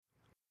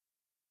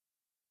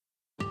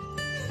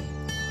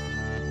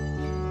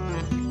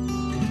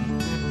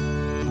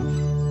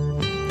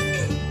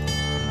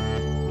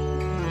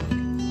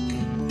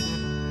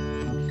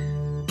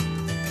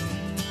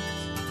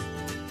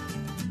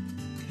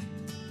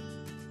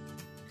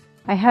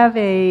I have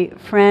a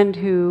friend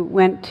who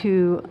went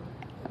to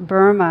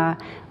Burma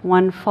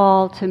one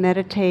fall to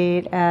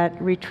meditate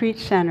at retreat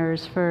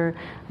centers I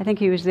think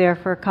he was there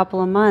for a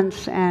couple of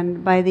months,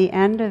 and by the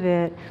end of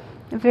it,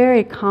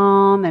 very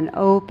calm and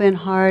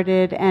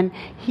open-hearted, and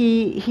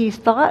he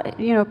thought,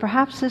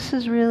 perhaps this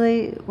is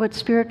really what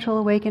spiritual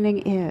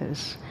awakening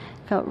is.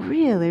 Felt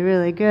really,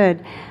 really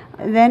good.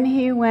 Then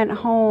he went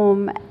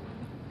home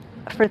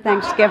for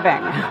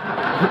Thanksgiving.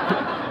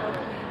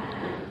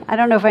 I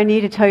don't know if I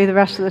need to tell you the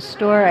rest of the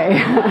story.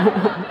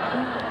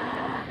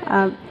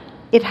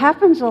 It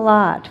happens a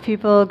lot.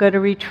 People go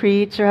to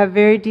retreats or have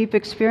very deep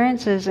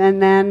experiences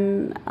and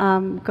then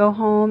go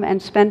home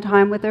and spend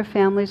time with their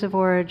families of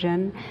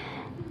origin,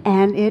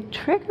 and it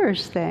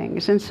triggers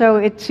things. And so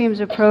it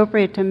seems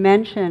appropriate to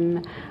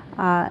mention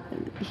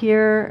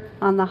here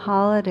on the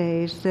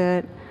holidays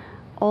that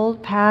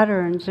old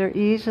patterns are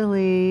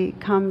easily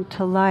come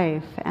to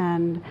life,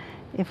 and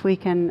if we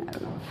can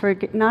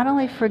not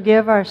only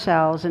forgive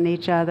ourselves and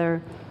each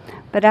other,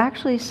 but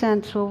actually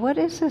sense, well, what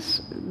is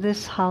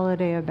this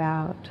holiday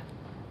about?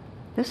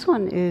 This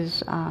one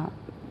is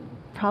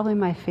probably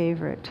my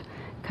favorite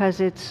because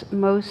it's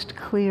most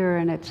clear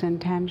in its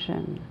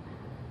intention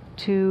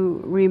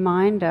to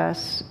remind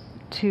us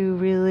to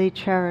really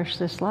cherish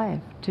this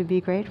life, to be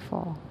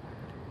grateful.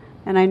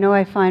 And I know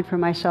I find for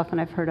myself,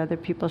 and I've heard other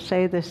people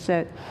say this,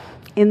 that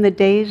in the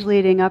days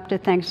leading up to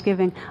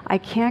Thanksgiving, I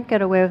can't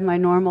get away with my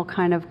normal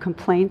kind of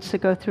complaints that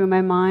go through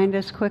my mind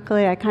as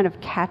quickly. I kind of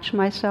catch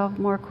myself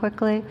more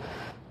quickly.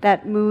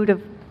 That mood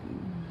of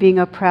being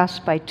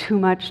oppressed by too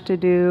much to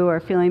do or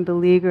feeling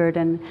beleaguered,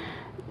 and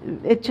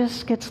it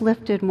just gets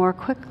lifted more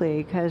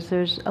quickly because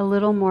there's a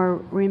little more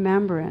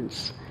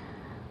remembrance,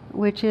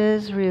 which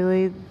is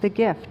really the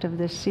gift of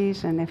this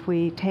season if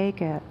we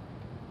take it.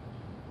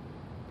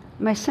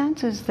 My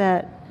sense is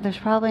that there's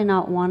probably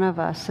not one of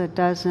us that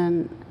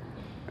doesn't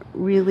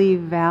really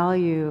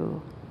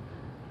value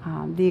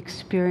the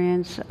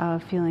experience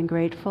of feeling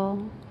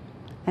grateful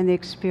and the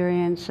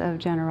experience of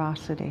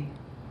generosity.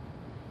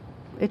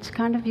 It's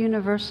kind of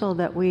universal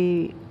that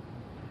we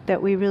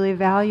really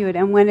value it,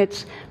 and when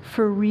it's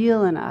for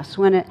real in us,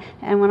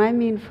 and when I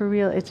mean for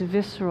real, it's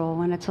visceral,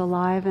 when it's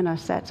alive in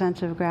us, that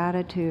sense of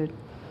gratitude,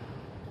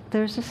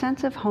 there's a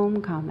sense of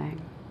homecoming.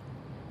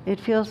 It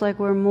feels like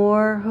we're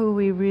more who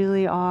we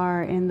really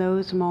are in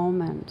those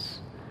moments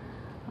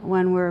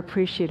when we're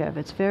appreciative.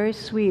 It's very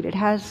sweet. It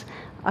has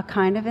a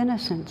kind of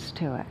innocence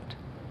to it.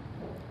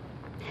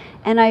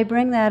 And I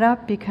bring that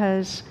up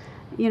because,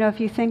 if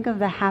you think of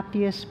the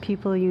happiest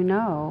people you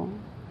know,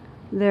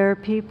 they're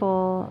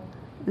people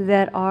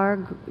that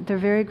they're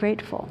very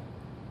grateful.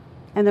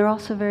 And they're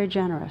also very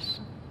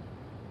generous.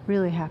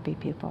 Really happy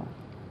people.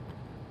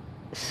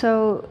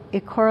 So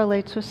it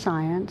correlates with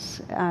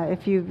science.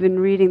 If you've been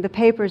reading, the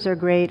papers are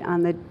great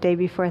on the day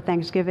before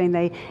Thanksgiving.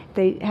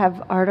 They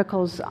have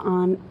articles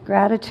on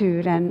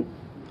gratitude, and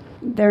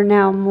they're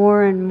now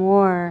more and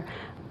more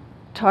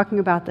talking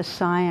about the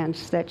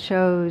science that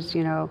shows,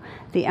 the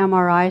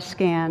MRI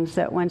scans,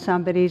 that when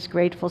somebody's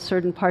grateful,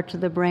 certain parts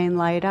of the brain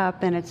light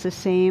up, and it's the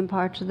same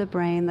parts of the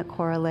brain that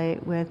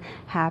correlate with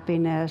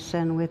happiness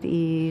and with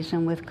ease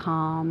and with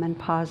calm and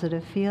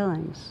positive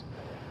feelings.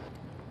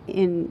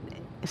 In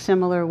a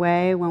similar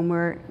way, when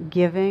we're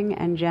giving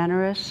and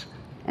generous,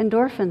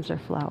 endorphins are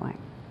flowing.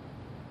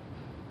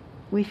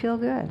 We feel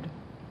good.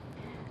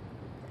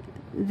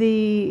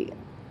 The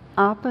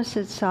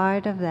opposite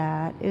side of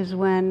that is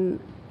when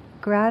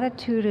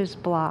gratitude is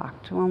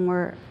blocked, when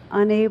we're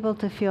unable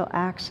to feel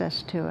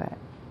access to it,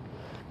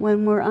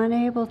 when we're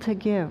unable to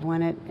give,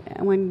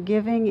 when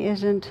giving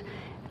isn't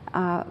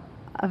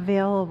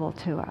available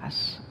to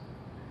us.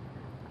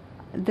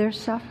 There's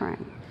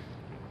suffering.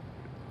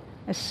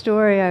 A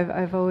story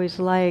I've always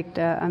liked,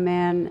 a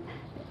man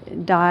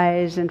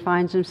dies and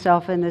finds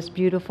himself in this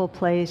beautiful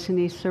place, and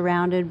he's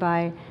surrounded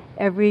by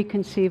every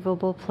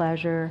conceivable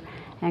pleasure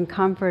and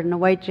comfort, and a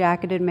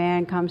white-jacketed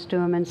man comes to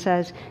him and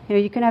says,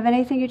 you can have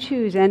anything you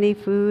choose, any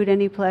food,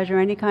 any pleasure,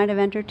 any kind of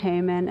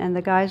entertainment, and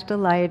the guy's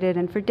delighted,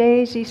 and for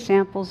days he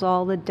samples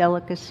all the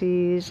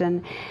delicacies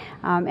and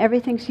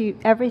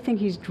everything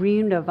he's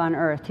dreamed of on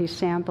earth, he's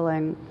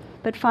sampling.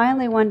 But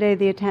finally one day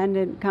the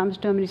attendant comes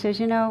to him and he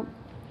says,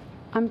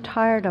 I'm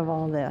tired of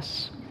all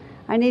this.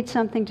 I need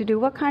something to do.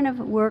 What kind of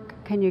work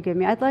can you give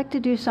me? I'd like to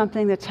do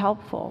something that's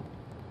helpful.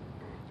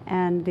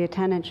 And the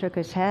attendant shook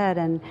his head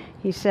and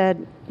he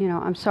said,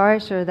 I'm sorry,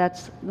 sir,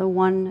 that's the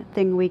one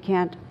thing we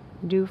can't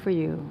do for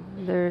you.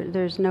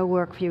 There's no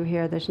work for you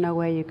here. There's no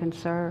way you can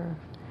serve.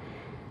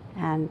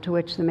 And to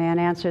which the man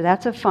answered,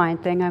 that's a fine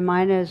thing. I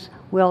might as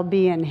well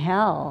be in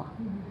hell.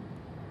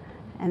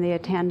 And the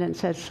attendant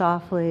said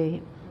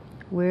softly,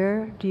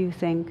 where do you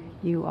think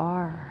you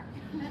are?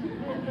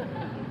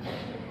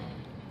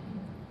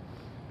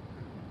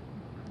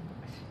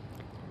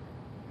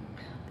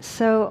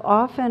 So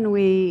often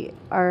we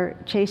are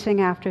chasing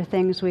after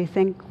things we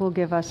think will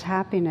give us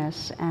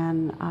happiness,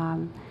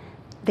 and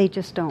they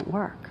just don't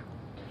work.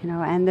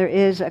 And there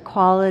is a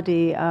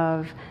quality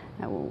of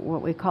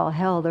what we call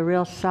hell, the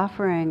real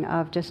suffering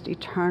of just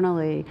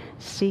eternally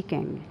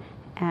seeking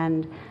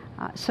And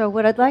so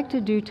what I'd like to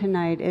do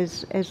tonight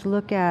is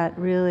look at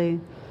really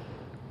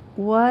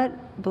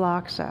what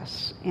blocks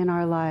us in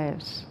our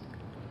lives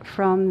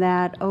from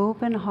that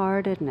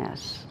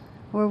open-heartedness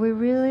where we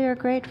really are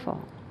grateful,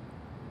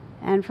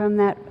 and from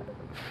that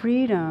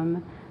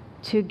freedom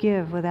to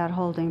give without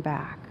holding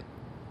back,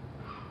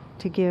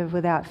 to give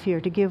without fear,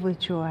 to give with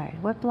joy.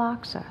 What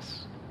blocks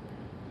us?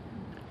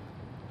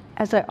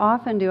 As I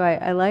often do,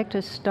 I like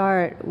to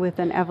start with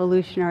an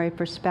evolutionary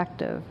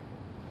perspective,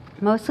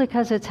 mostly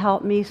because it's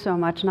helped me so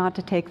much not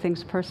to take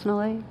things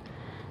personally.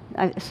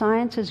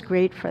 Science is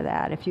great for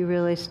that. If you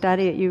really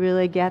study it, you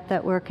really get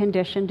that we're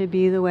conditioned to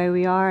be the way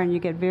we are, and you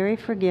get very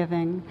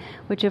forgiving,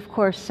 which of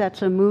course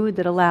sets a mood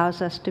that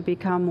allows us to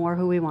become more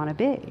who we want to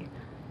be.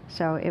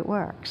 So it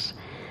works.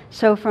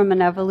 So from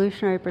an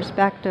evolutionary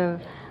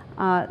perspective,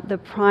 the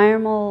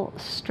primal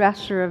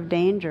stressor of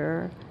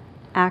danger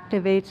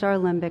activates our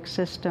limbic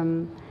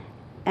system,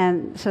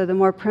 and so the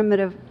more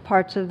primitive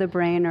parts of the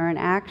brain are in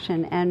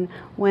action. And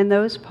when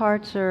those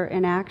parts are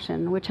in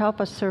action, which help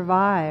us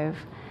survive,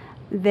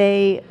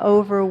 they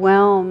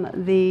overwhelm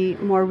the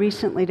more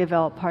recently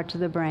developed parts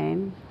of the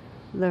brain,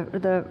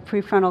 the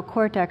prefrontal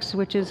cortex,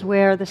 which is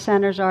where the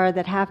centers are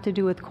that have to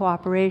do with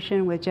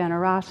cooperation, with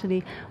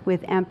generosity,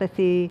 with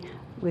empathy,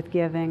 with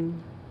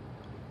giving.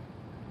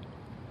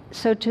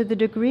 So to the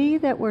degree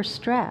that we're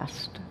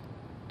stressed,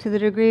 to the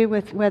degree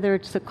with whether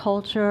it's the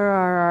culture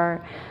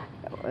or our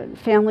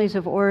families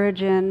of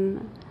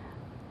origin,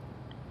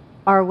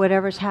 or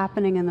whatever's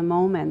happening in the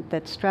moment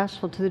that's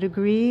stressful, to the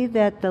degree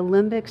that the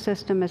limbic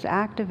system is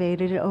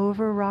activated, it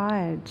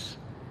overrides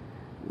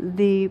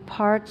the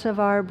parts of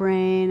our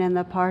brain and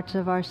the parts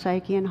of our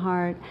psyche and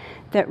heart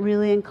that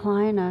really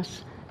incline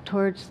us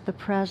towards the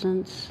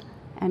presence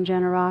and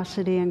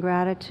generosity and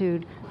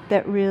gratitude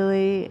that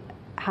really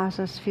has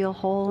us feel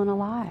whole and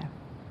alive.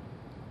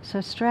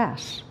 So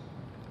stress.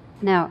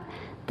 Now,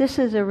 this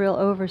is a real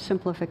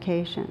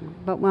oversimplification,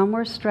 but when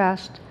we're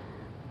stressed,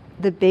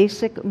 the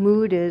basic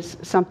mood is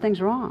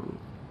something's wrong,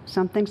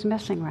 something's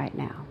missing right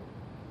now.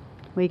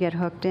 We get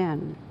hooked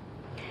in.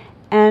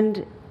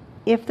 And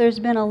if there's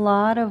been a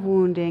lot of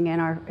wounding in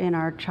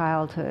our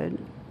childhood,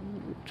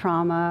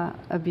 trauma,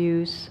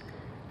 abuse,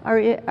 or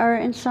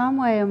in some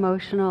way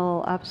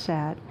emotional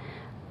upset,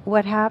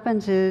 what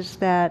happens is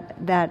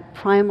that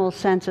primal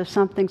sense of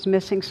something's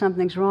missing,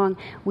 something's wrong,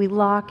 we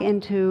lock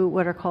into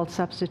what are called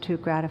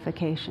substitute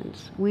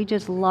gratifications. We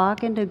just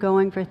lock into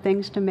going for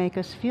things to make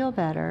us feel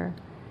better.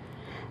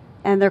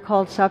 And they're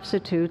called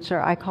substitutes,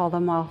 or I call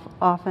them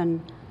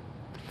often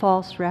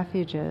false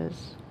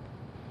refuges.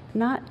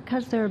 Not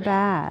because they're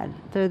bad.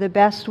 They're the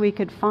best we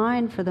could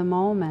find for the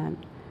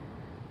moment,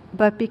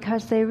 but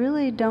because they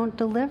really don't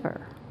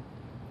deliver.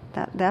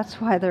 That's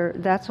why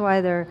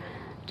they're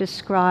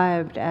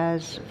described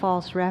as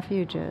false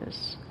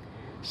refuges.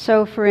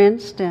 So, for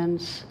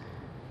instance,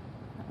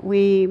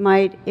 we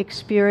might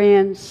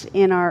experience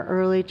in our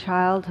early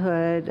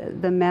childhood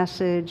the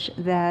message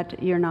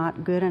that you're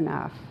not good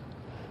enough.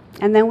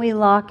 And then we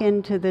lock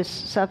into this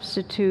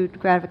substitute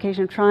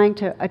gratification, trying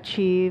to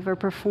achieve or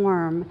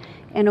perform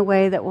in a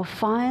way that will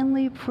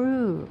finally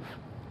prove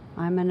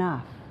I'm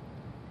enough.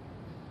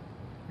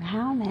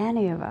 How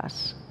many of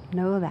us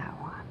know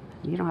that one?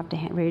 You don't have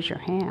to raise your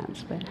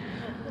hands, but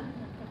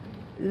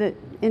that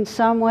in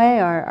some way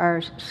our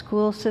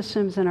school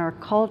systems and our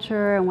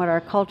culture and what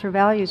our culture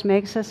values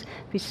makes us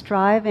be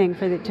striving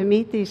to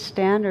meet these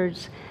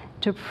standards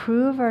to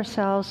prove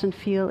ourselves and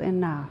feel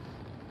enough.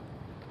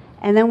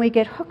 And then we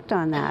get hooked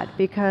on that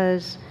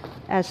because,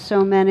 as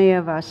so many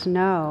of us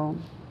know,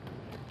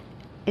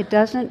 it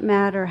doesn't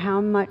matter how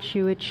much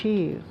you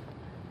achieve.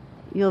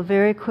 You'll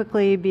very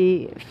quickly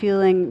be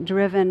feeling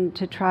driven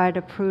to try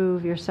to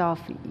prove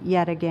yourself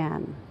yet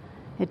again.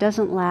 It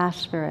doesn't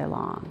last very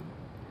long.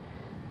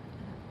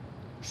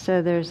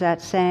 So there's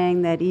that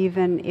saying that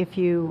even if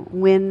you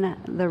win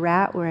the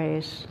rat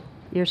race,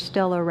 you're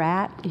still a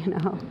rat,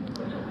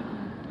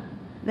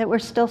 that we're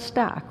still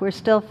stuck. We're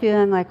still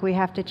feeling like we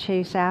have to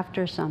chase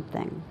after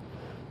something.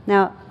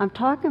 Now, I'm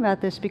talking about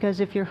this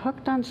because if you're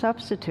hooked on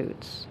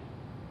substitutes,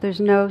 there's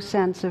no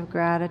sense of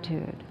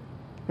gratitude.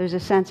 There's a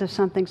sense of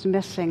something's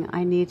missing,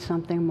 I need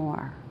something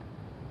more.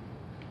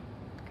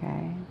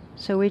 Okay?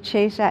 So we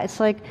chase that. It's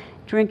like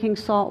drinking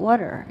salt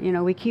water.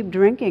 We keep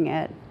drinking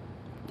it,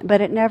 but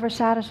it never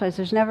satisfies.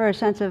 There's never a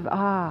sense of,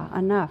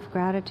 enough,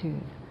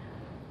 gratitude.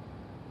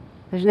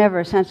 There's never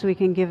a sense we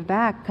can give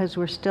back because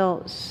we're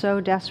still so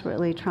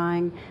desperately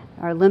trying,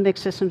 our limbic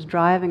system's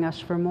driving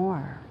us for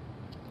more.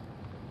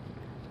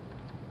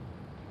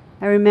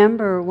 I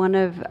remember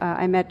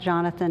I met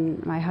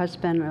Jonathan, my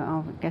husband,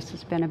 I guess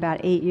it's been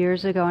about 8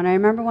 years ago, and I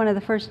remember one of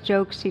the first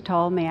jokes he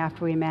told me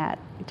after we met.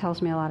 He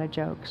tells me a lot of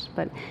jokes,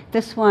 but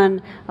this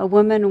one, a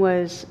woman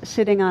was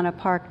sitting on a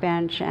park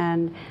bench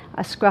and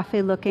a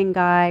scruffy-looking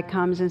guy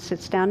comes and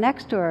sits down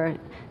next to her.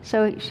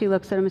 So she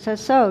looks at him and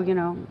says, so,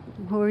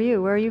 who are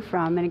you? Where are you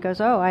from? And he goes,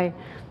 I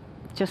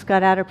just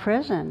got out of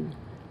prison.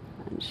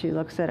 And she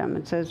looks at him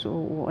and says,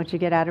 well, what'd you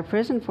get out of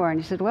prison for? And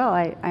he said, well,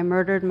 I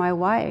murdered my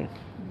wife.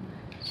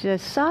 She She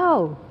says,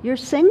 "So, you're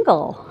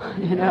single,"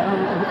 you know.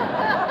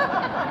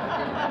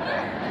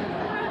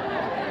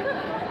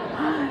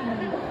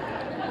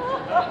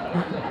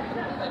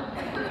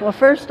 Well,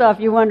 first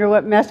off, you wonder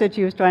what message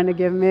he was trying to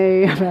give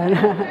me.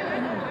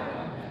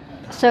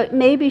 So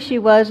maybe she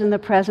was in the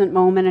present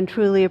moment and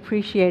truly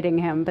appreciating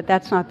him, but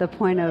that's not the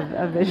point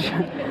of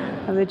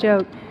the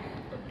joke.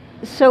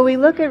 So we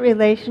look at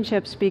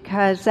relationships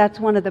because that's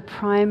one of the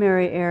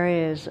primary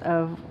areas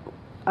of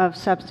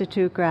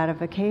substitute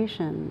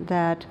gratification,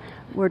 that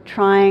we're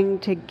trying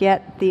to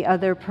get the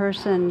other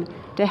person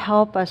to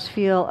help us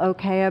feel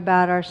okay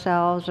about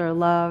ourselves or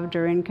loved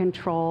or in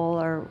control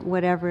or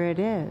whatever it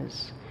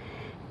is.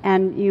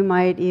 And you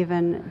might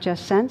even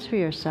just sense for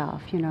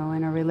yourself, in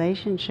a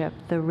relationship,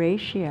 the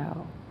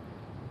ratio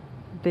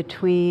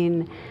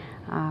between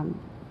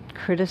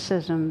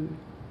criticism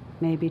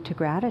maybe to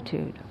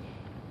gratitude.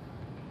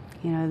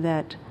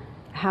 That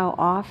how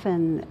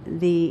often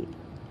the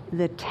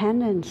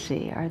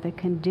tendency or the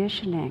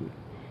conditioning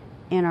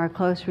in our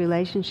close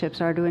relationships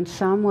are to in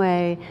some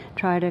way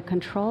try to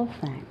control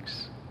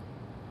things.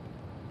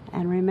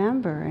 And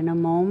remember, in a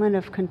moment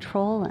of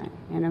controlling,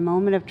 in a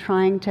moment of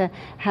trying to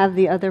have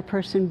the other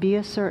person be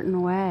a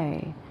certain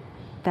way,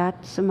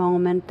 that's a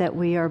moment that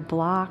we are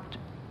blocked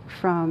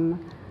from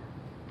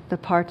the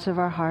parts of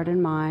our heart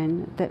and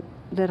mind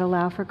that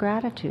allow for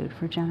gratitude,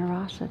 for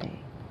generosity.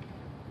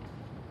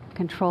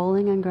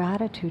 Controlling and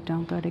gratitude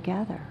don't go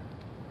together.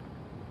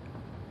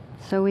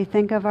 So we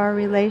think of our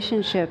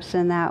relationships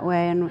in that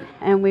way,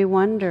 and we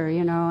wonder,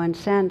 and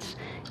sense,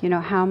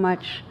 how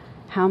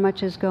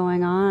much is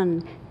going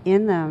on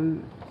in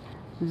them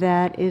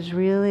that is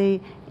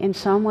really in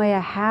some way a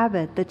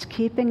habit that's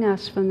keeping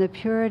us from the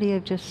purity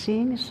of just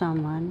seeing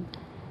someone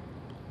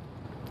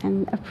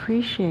and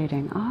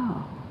appreciating,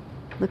 oh,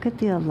 look at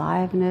the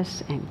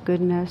aliveness and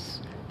goodness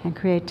and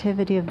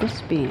creativity of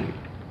this being.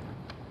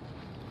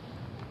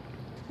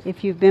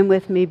 If you've been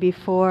with me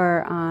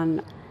before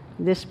on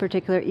this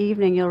particular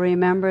evening, you'll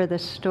remember the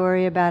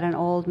story about an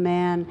old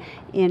man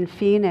in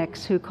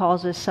Phoenix who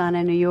calls his son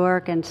in New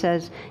York and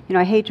says,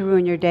 I hate to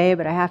ruin your day,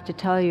 but I have to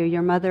tell you,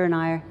 your mother and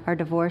I are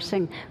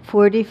divorcing.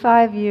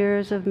 45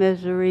 years of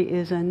misery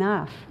is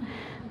enough.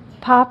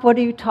 Pop, what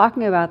are you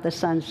talking about? The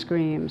son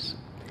screams.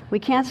 We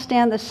can't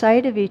stand the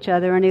sight of each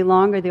other any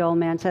longer, the old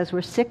man says.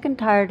 We're sick and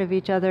tired of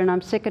each other, and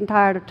I'm sick and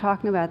tired of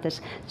talking about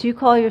this. So you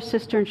call your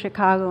sister in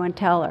Chicago and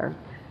tell her.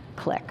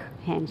 Click,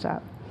 hangs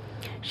up.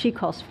 She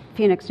calls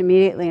Phoenix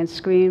immediately and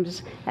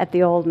screams at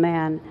the old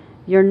man,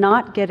 "You're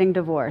not getting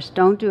divorced.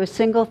 Don't do a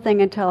single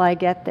thing until I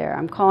get there.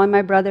 I'm calling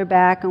my brother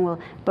back and we'll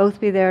both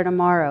be there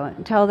tomorrow.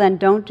 Until then,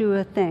 don't do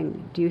a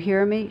thing. Do you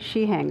hear me?"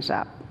 She hangs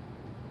up.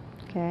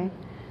 Okay?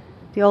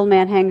 The old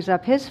man hangs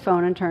up his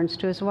phone and turns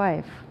to his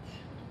wife.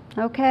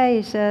 "Okay,"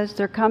 he says,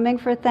 "they're coming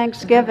for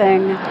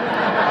Thanksgiving.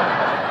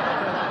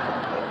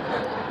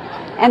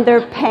 And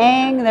they're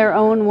paying their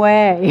own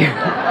way."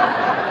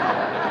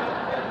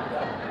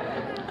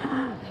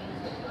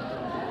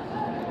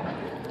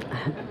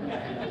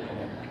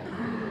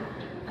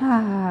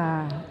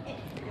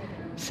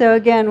 So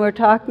again, we're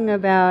talking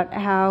about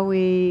how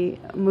we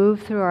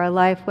move through our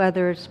life,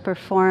 whether it's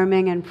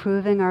performing and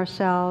proving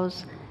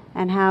ourselves,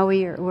 and how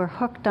we're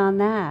hooked on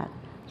that.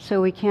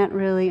 So we can't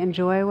really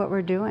enjoy what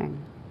we're doing.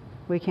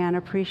 We can't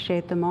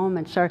appreciate the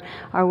moments. Or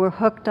we're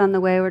hooked on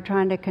the way we're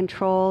trying to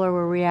control, or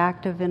we're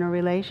reactive in a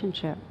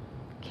relationship.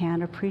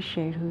 Can't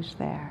appreciate who's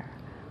there.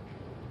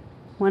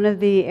 One of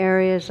the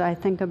areas I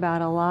think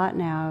about a lot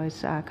now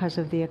is because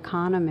of the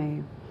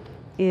economy,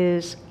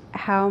 is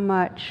how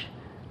much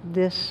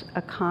this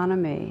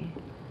economy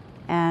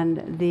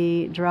and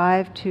the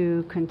drive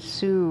to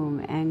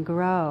consume and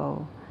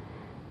grow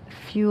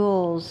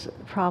fuels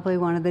probably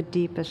one of the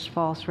deepest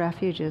false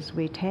refuges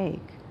we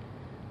take.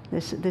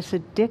 This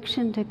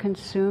addiction to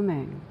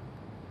consuming.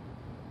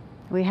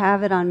 We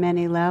have it on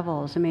many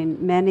levels. I mean,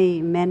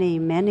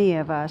 many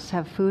of us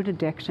have food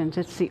addictions.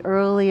 It's the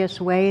earliest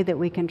way that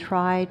we can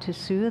try to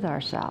soothe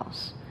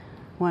ourselves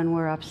when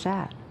we're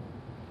upset.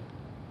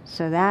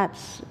 So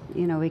that's,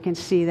 we can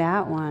see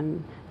that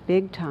one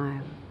big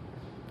time.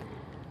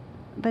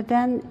 But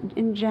then,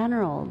 in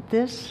general,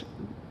 this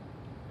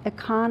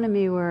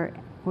economy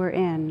we're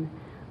in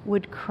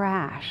would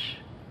crash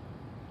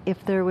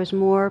if there was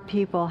more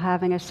people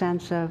having a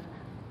sense of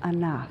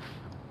enough.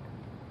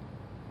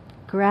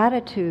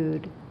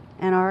 Gratitude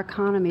and our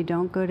economy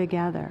don't go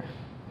together.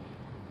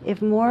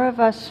 If more of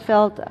us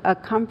felt a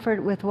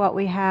comfort with what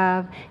we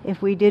have,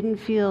 if we didn't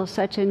feel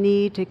such a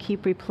need to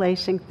keep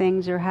replacing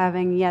things or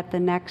having yet the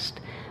next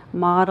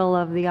model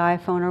of the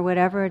iPhone or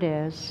whatever it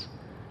is,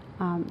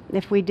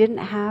 if we didn't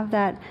have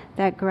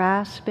that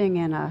grasping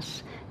in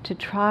us to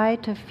try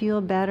to feel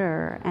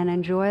better and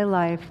enjoy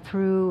life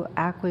through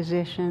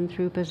acquisition,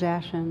 through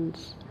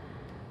possessions,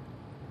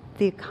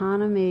 the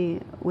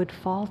economy would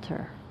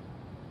falter.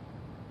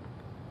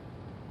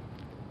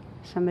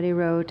 Somebody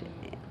wrote,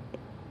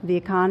 the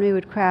economy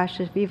would crash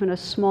if even a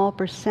small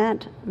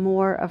percent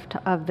more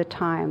of the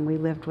time we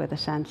lived with a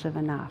sense of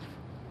enough.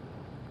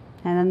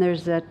 And then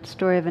there's that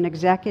story of an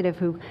executive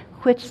who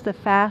quits the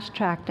fast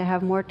track to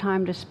have more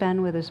time to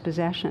spend with his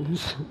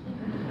possessions.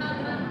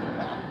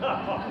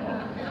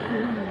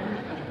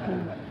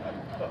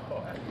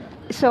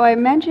 So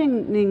I'm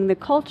mentioning the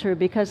culture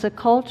because the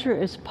culture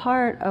is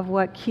part of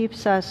what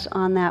keeps us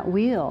on that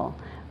wheel,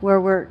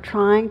 where we're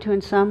trying to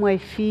in some way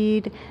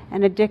feed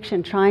an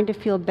addiction, trying to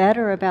feel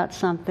better about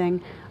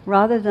something,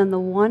 rather than the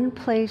one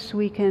place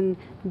we can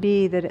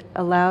be that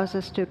allows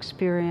us to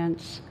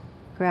experience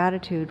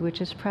gratitude,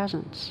 which is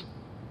presence.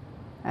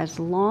 As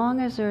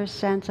long as there's a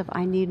sense of,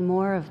 I need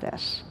more of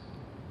this,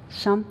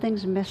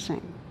 something's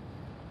missing,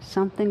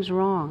 something's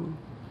wrong,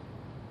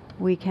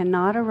 we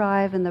cannot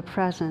arrive in the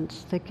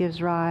presence that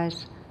gives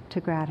rise to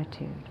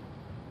gratitude.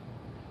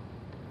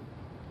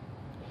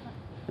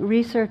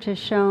 Research has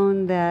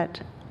shown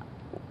that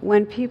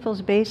when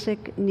people's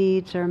basic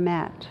needs are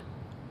met,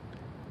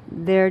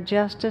 they're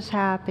just as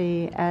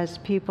happy as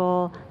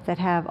people that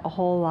have a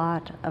whole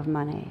lot of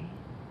money.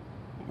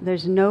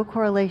 There's no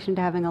correlation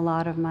to having a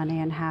lot of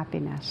money and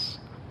happiness.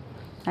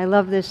 I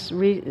love this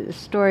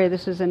story.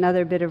 This is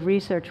another bit of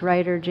research.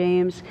 Writer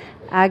James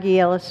Agee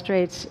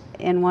illustrates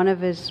in one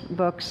of his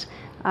books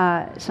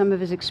some of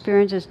his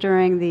experiences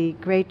during the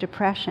Great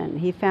Depression.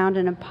 He found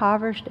an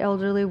impoverished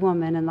elderly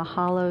woman in the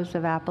hollows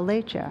of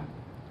Appalachia.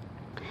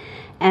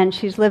 And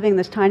she's living in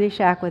this tiny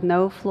shack with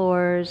no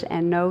floors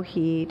and no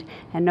heat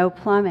and no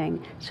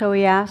plumbing. So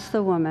he asked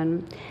the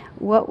woman,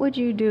 what would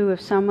you do if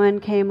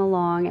someone came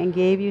along and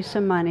gave you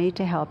some money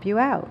to help you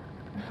out?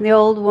 And the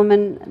old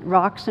woman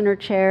rocks in her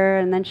chair,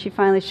 and then she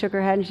finally shook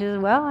her head and she says,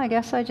 well, I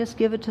guess I just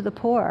give it to the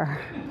poor.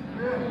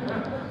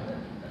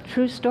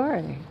 True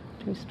story.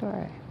 True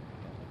story.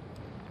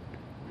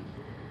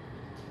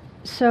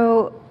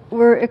 So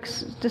we're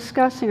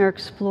discussing or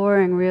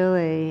exploring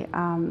really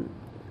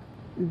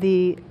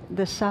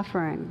the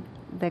suffering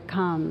that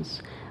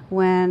comes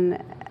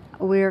when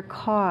we're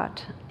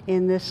caught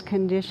in this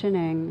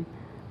conditioning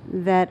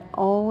that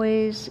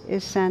always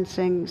is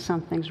sensing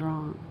something's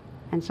wrong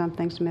and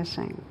something's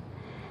missing.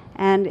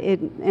 And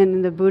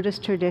in the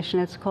Buddhist tradition,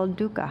 it's called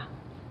dukkha.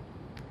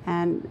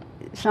 And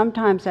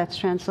sometimes that's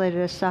translated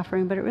as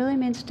suffering, but it really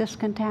means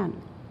discontent.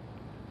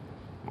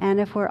 And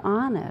if we're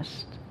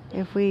honest,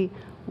 if we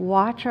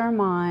watch our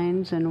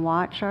minds and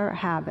watch our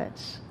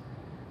habits,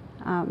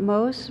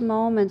 most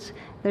moments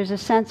there's a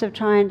sense of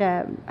trying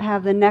to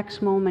have the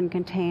next moment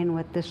contain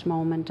what this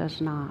moment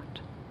does not.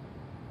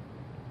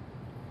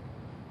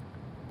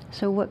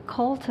 So what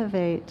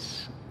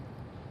cultivates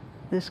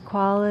this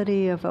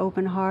quality of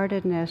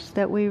open-heartedness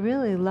that we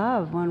really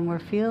love when we're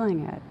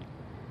feeling it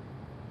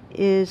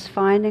is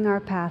finding our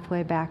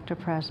pathway back to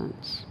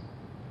presence.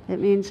 It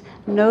means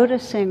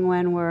noticing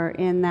when we're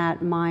in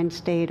that mind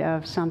state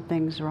of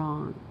something's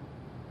wrong,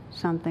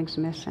 something's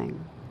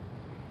missing,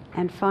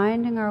 and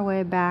finding our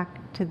way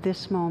back to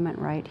this moment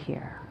right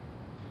here.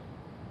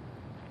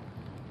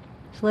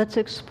 So let's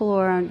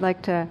explore. I'd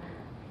like to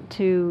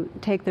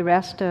take the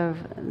rest of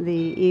the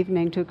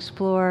evening to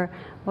explore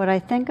what I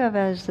think of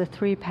as the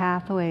three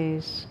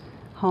pathways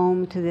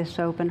home to this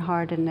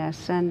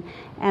open-heartedness. And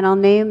I'll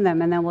name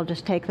them, and then we'll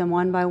just take them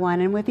one by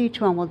one. And with each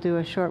one, we'll do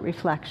a short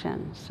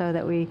reflection so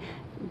that we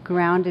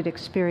ground it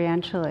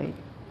experientially.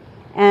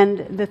 And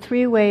the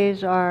three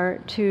ways are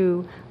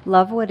to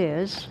love what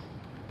is.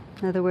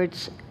 In other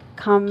words,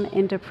 come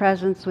into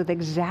presence with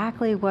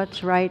exactly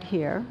what's right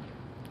here.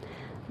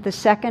 The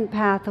second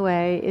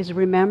pathway is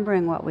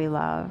remembering what we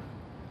love.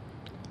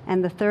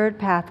 And the third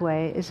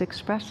pathway is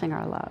expressing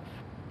our love.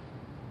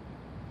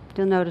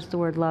 You'll notice the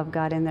word love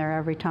got in there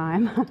every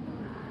time.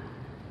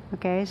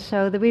 Okay,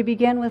 so that we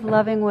begin with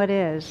loving what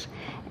is.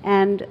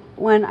 And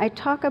when I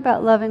talk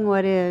about loving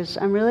what is,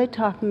 I'm really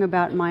talking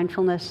about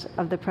mindfulness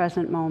of the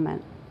present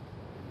moment.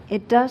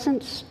 It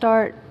doesn't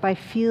start by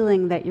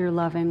feeling that you're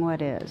loving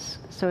what is,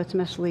 so it's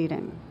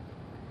misleading.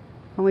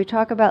 When we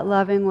talk about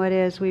loving what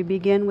is, we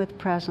begin with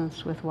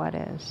presence with what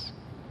is.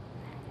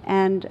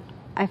 And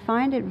I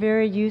find it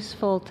very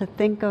useful to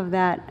think of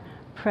that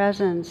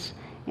presence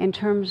in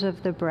terms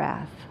of the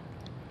breath.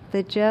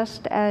 That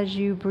just as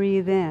you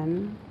breathe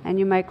in, and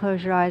you might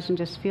close your eyes and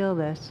just feel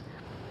this,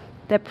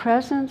 that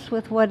presence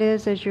with what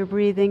is as you're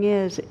breathing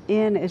is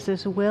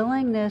this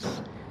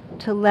willingness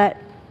to let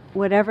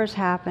whatever's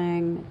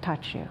happening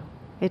touch you.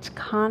 It's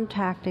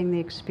contacting the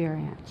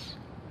experience.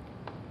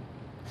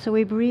 So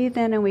we breathe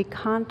in and we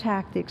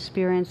contact the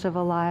experience of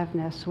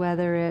aliveness,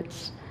 whether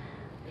it's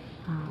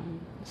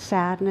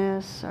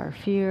sadness or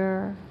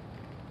fear,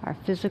 our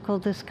physical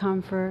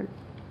discomfort,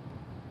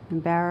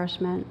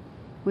 embarrassment.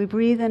 We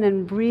breathe in,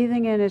 and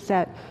breathing in is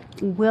that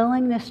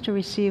willingness to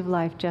receive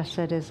life just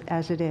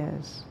as it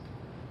is.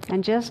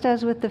 And just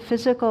as with the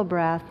physical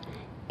breath,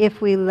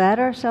 if we let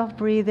ourselves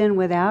breathe in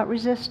without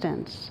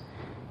resistance,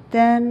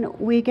 then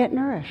we get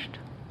nourished.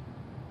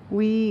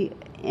 We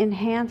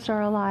enhance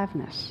our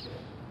aliveness.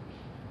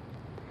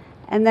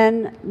 And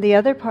then the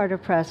other part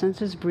of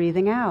presence is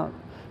breathing out.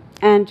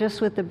 And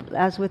just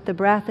as with the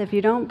breath, if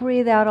you don't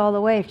breathe out all the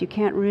way, if you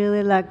can't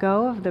really let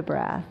go of the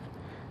breath,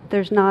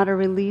 there's not a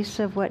release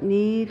of what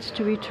needs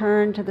to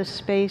return to the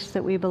space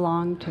that we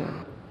belong to.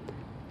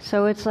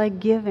 So it's like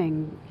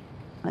giving.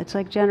 It's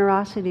like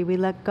generosity. We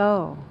let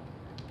go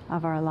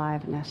of our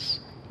aliveness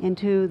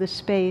into the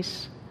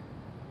space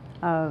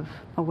of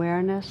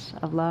awareness,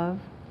 of love.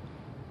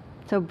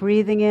 So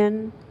breathing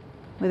in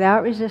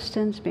without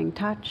resistance, being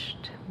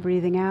touched,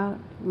 breathing out,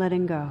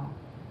 letting go.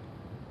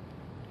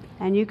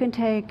 And you can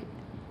take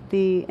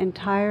the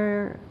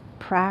entire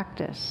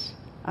practice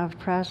of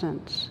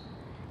presence,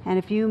 and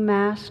if you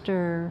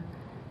master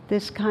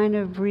this kind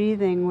of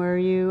breathing where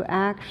you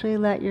actually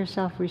let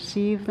yourself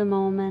receive the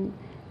moment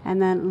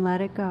and then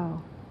let it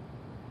go,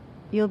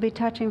 you'll be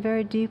touching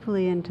very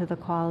deeply into the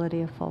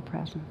quality of full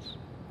presence.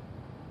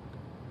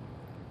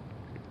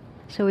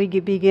 So we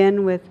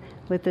begin with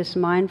this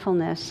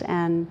mindfulness,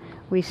 and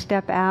we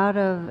step out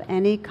of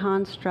any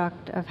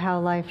construct of how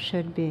life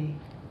should be.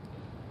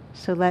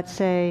 So let's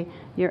say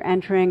you're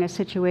entering a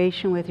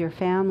situation with your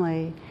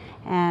family,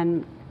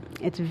 and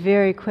it's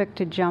very quick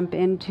to jump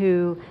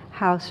into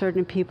how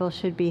certain people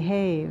should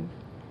behave.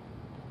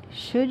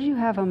 Should you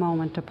have a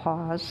moment to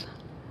pause?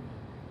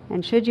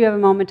 And should you have a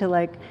moment to,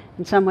 like,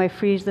 in some way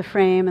freeze the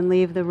frame and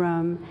leave the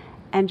room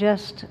and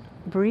just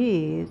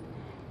breathe?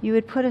 You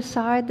would put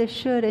aside the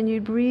should, and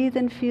you'd breathe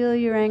and feel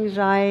your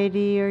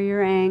anxiety or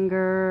your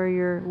anger or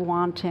your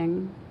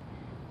wanting.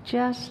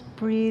 Just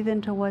breathe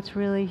into what's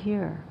really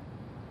here.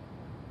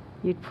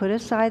 You'd put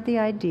aside the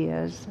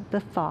ideas,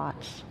 the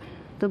thoughts,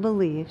 the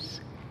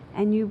beliefs,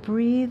 and you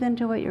breathe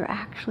into what you're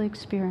actually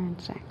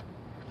experiencing.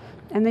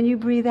 And then you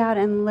breathe out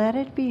and let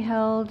it be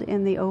held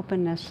in the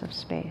openness of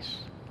space.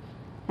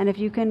 And if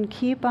you can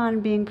keep on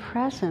being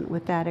present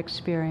with that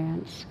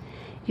experience,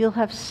 you'll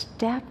have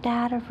stepped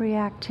out of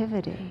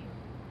reactivity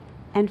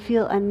and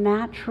feel a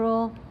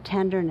natural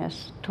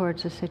tenderness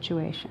towards the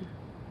situation.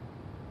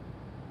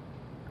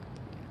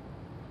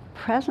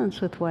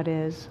 Presence with what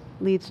is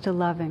leads to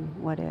loving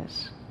what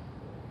is.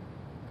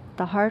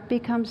 The heart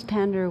becomes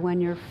tender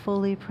when you're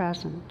fully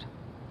present.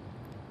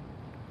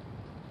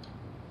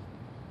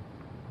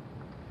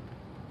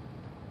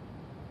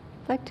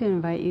 I'd like to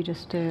invite you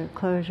just to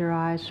close your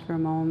eyes for a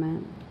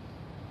moment.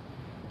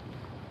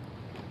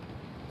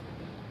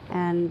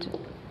 And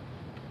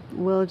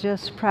we'll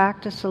just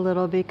practice a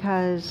little,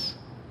 because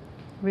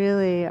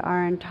really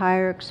our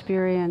entire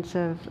experience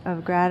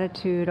of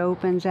gratitude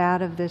opens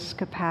out of this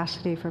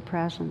capacity for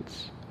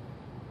presence.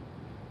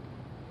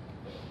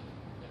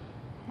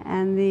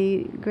 And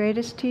the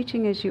greatest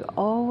teaching is you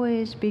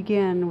always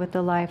begin with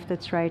the life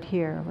that's right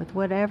here, with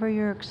whatever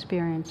you're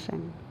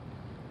experiencing.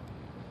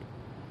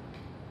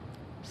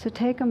 So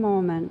take a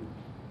moment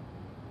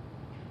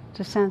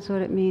to sense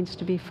what it means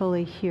to be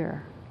fully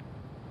here.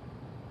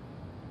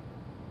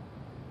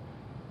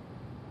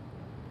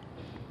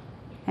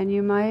 And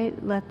you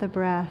might let the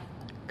breath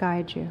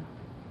guide you,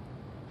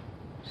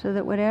 so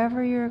that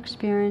whatever you're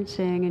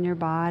experiencing in your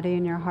body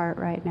and your heart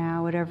right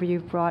now, whatever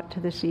you've brought to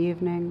this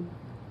evening,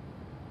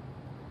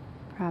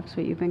 perhaps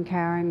what you've been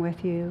carrying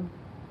with you,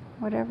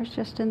 whatever's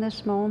just in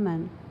this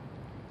moment,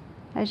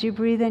 as you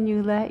breathe in,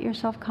 you let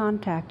yourself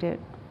contact it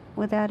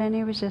without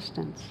any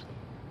resistance.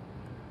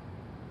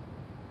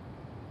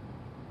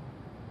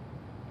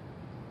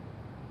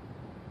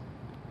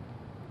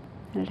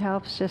 And it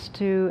helps just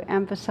to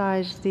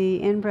emphasize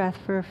the in-breath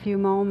for a few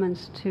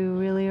moments to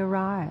really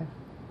arrive.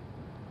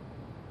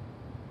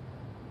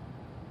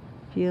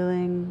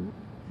 Feeling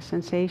the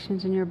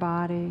sensations in your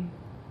body,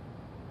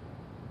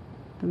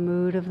 the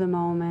mood of the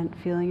moment,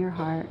 feeling your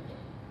heart.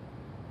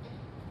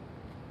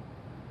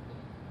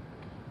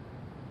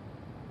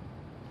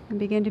 And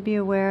begin to be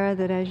aware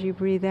that as you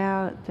breathe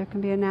out, there can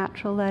be a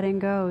natural letting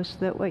go, so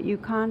that what you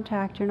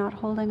contact, you're not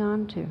holding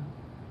on to.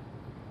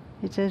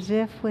 It's as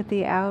if with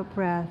the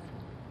out-breath,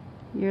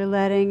 you're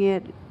letting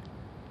it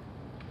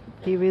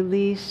be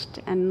released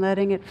and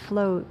letting it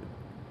float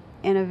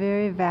in a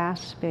very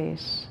vast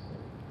space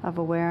of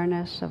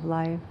awareness, of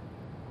life.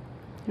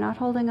 You're not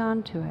holding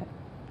on to it.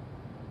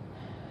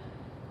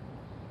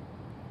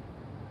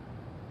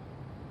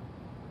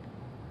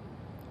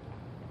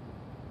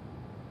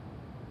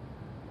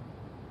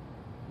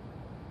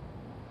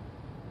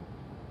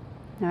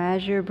 Now,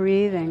 as you're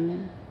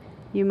breathing,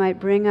 you might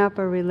bring up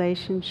a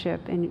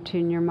relationship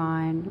in your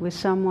mind with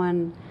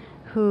someone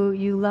who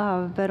you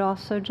love but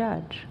also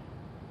judge.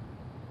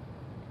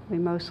 We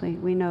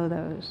know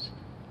those.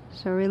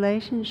 So a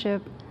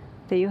relationship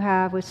that you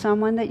have with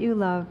someone that you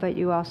love but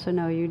you also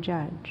know you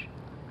judge.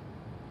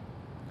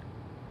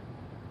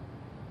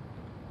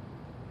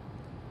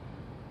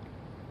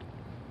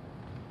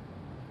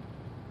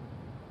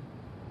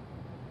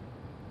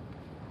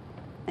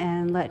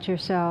 And let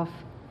yourself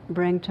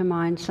bring to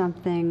mind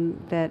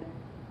something that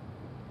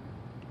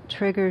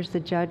triggers the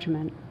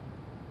judgment.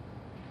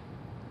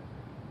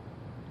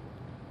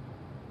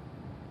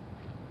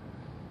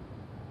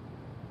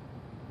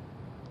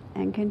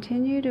 And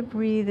continue to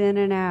breathe in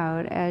and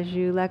out as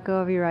you let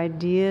go of your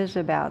ideas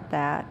about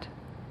that,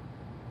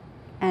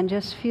 and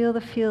just feel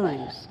the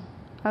feelings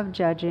of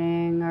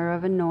judging or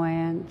of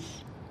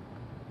annoyance,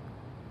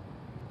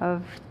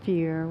 of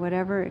fear,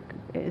 whatever it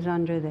is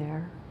under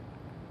there.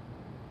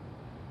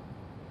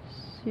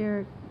 So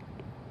you're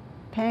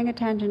paying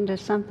attention to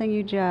something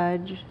you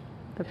judge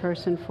the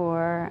person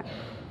for,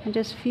 and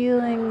just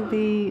feeling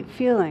the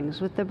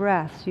feelings with the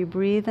breath. So you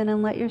breathe in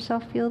and let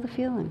yourself feel the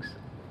feelings.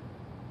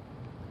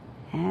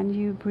 And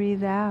you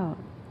breathe out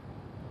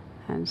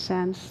and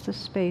sense the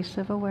space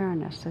of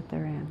awareness that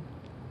they're in.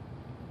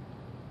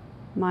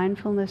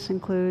 Mindfulness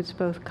includes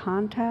both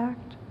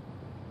contact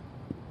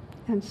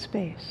and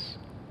space.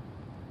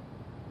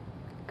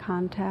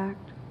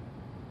 Contact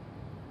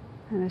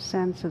and a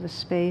sense of the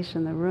space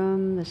in the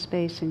room, the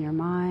space in your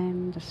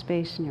mind, the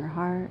space in your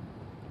heart,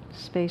 the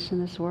space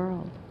in this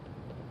world.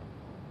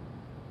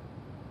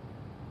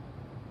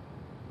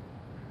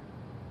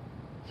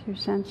 So you're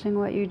sensing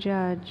what you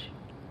judge.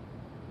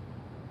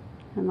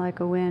 And like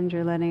a wind,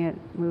 you're letting it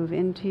move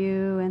into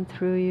you and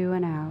through you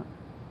and out.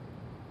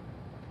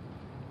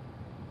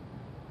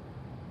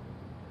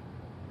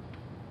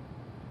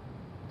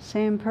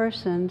 Same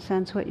person,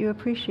 sense what you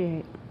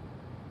appreciate.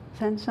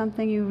 Sense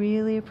something you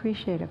really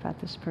appreciate about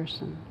this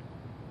person.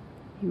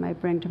 You might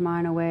bring to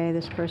mind a way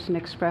this person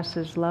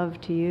expresses love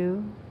to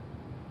you.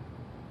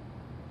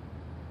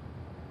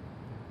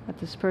 What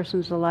this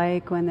person's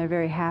like when they're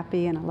very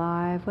happy and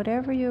alive,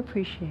 whatever you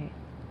appreciate.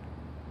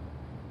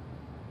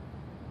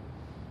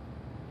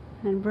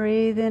 And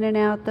breathe in and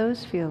out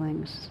those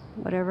feelings,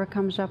 whatever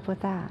comes up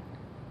with that.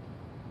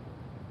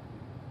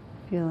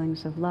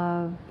 Feelings of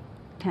love,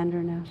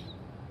 tenderness.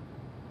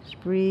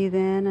 Just breathe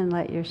in and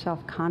let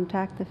yourself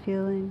contact the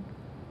feeling.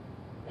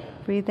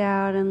 Breathe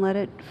out and let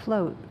it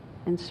float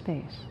in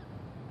space.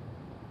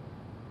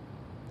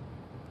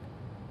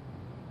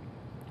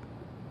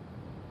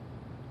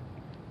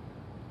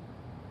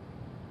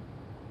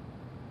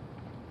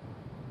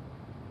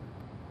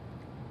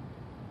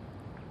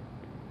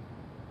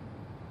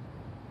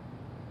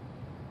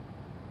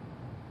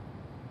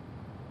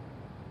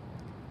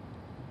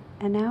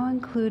 And now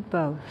include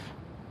both.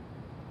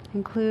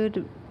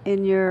 Include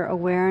in your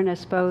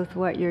awareness both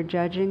what you're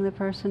judging the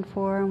person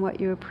for and what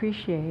you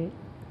appreciate.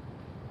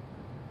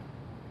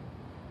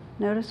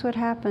 Notice what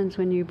happens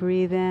when you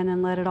breathe in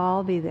and let it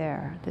all be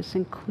there, this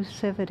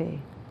inclusivity.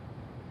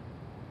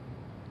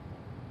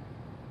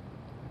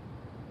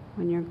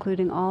 When you're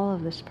including all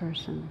of this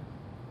person,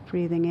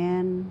 breathing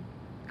in,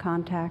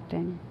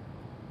 contacting,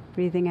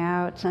 breathing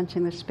out,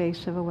 sensing the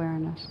space of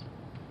awareness.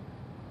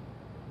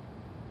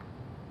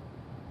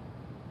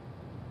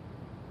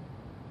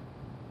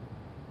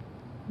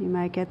 You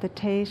might get the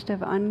taste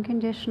of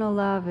unconditional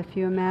love if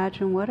you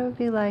imagine what it would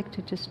be like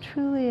to just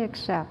truly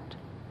accept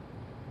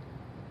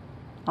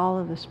all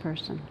of this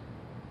person.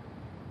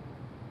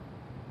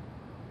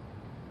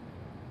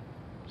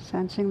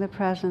 Sensing the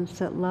presence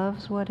that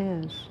loves what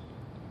is.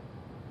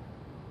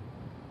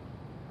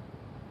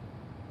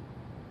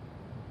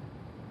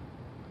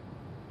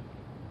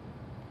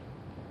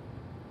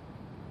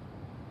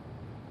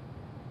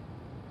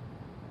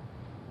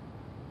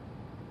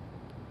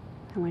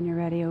 And when you're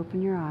ready,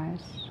 open your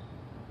eyes.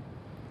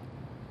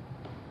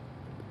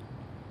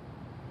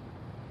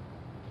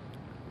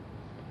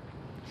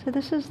 So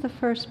this is the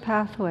first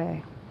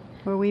pathway,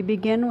 where we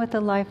begin with a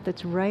life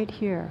that's right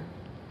here.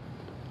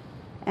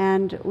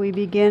 And we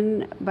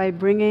begin by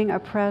bringing a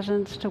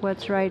presence to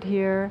what's right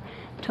here,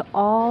 to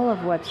all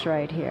of what's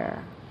right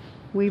here.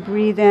 We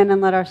breathe in and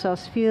let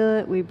ourselves feel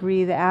it. We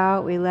breathe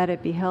out. We let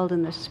it be held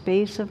in the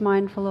space of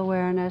mindful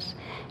awareness.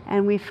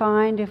 And we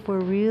find if we're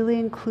really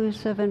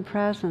inclusive and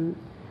present,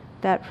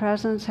 that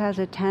presence has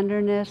a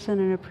tenderness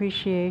and an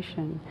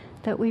appreciation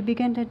that we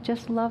begin to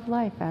just love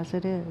life as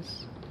it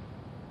is.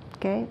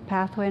 Okay,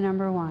 pathway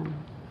number one.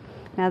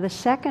 Now the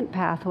second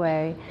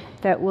pathway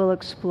that we'll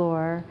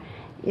explore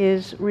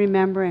is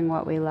remembering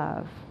what we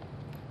love.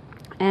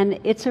 And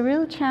it's a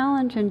real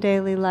challenge in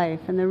daily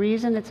life. And the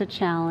reason it's a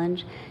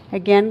challenge,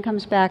 again,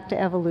 comes back to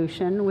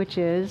evolution, which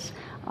is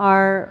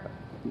our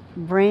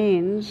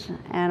brains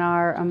and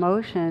our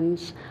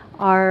emotions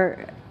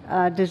are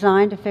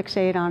designed to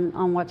fixate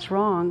on what's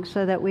wrong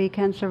so that we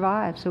can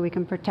survive, so we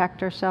can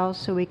protect ourselves,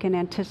 so we can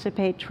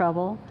anticipate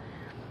trouble.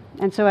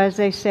 And so, as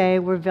they say,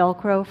 we're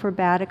Velcro for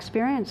bad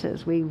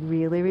experiences. We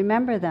really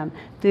remember them.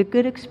 The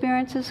good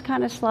experiences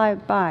kind of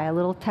slide by, a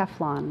little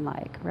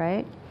Teflon-like,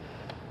 right?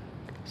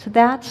 So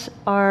that's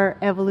our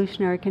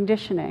evolutionary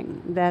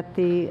conditioning, that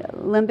the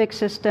limbic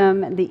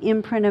system, the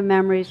imprint of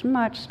memory is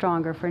much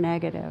stronger for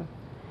negative.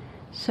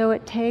 So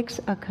it takes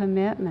a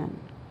commitment.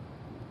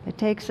 It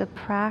takes a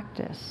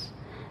practice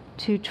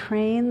to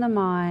train the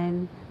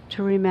mind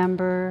to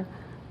remember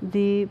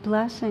the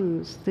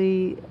blessings,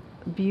 the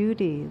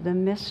beauty, the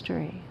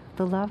mystery,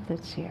 the love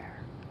that's here.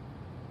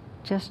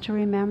 Just to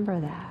remember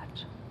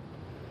that.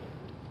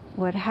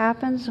 What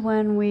happens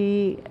when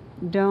we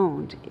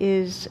don't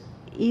is,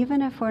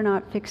 even if we're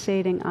not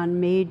fixating on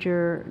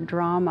major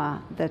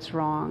drama that's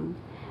wrong,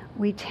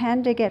 we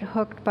tend to get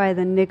hooked by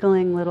the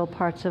niggling little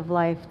parts of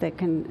life that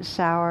can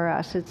sour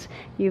us.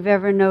 You've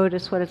ever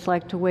noticed what it's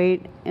like to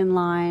wait in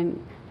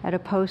line at a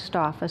post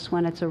office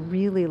when it's a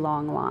really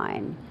long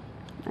line.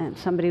 and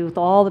somebody with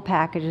all the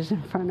packages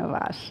in front of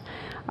us.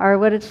 Or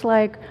what it's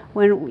like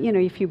when,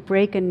 if you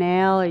break a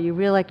nail, or you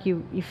realize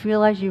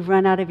you've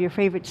run out of your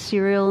favorite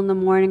cereal in the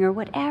morning, or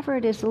whatever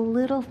it is, the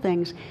little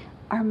things,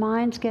 our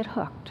minds get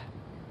hooked.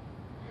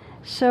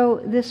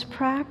 So this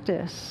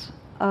practice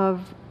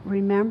of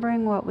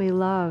remembering what we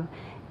love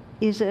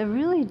is a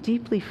really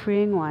deeply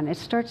freeing one. It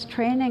starts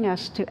training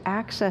us to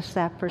access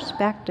that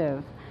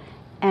perspective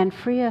and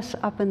free us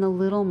up in the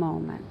little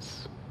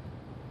moments.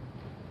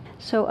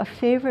 So a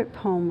favorite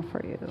poem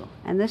for you,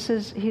 and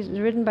he's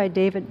written by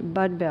David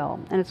Budbill,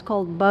 and it's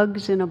called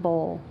Bugs in a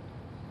Bowl.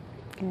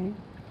 Okay?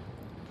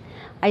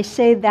 I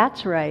say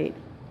that's right,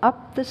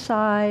 up the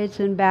sides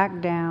and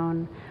back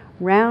down,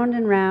 round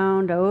and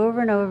round, over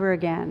and over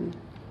again.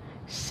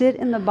 Sit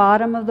in the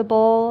bottom of the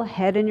bowl,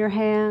 head in your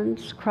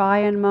hands, cry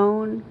and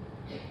moan,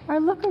 or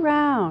look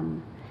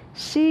around,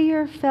 see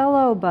your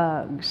fellow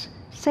bugs,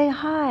 say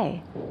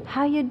hi,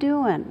 how you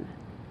doing?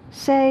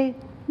 Say,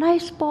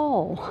 nice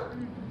bowl.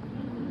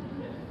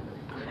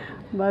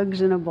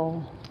 Bugs in a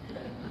bowl.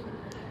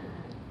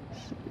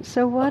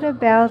 So what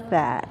about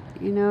that?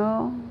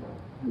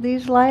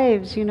 These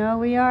lives,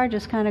 we are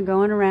just kind of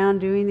going around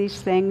doing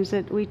these things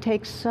that we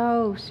take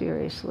so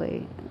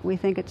seriously. We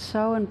think it's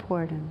so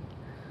important.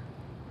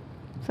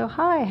 So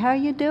hi, how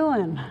you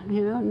doing?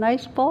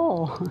 Nice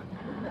bowl.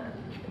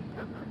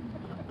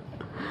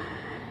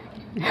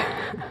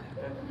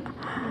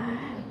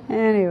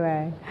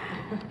 Anyway,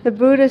 the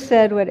Buddha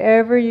said,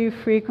 whatever you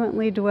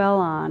frequently dwell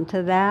on,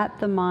 to that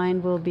the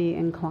mind will be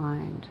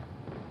inclined.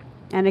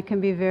 And it can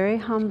be very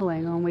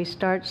humbling when we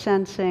start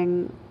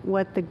sensing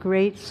what the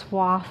great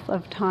swath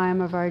of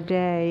time of our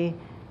day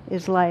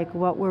is like,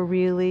 what we're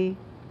really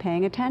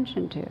paying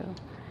attention to.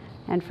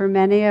 And for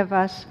many of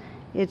us,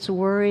 it's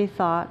worry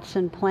thoughts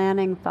and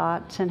planning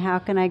thoughts, and how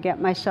can I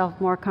get myself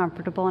more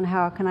comfortable, and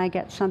how can I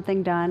get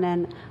something done,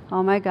 and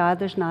oh my God,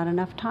 there's not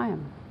enough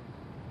time.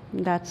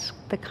 That's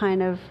the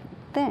kind of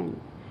thing.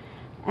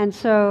 And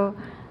so,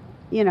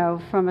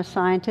 from a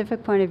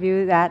scientific point of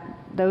view, that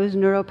those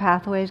neural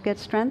pathways get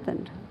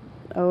strengthened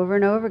over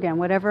and over again.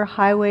 Whatever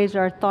highways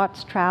our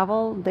thoughts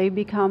travel, they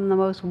become the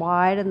most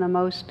wide and the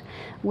most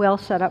well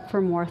set up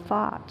for more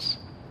thoughts.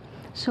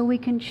 So we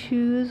can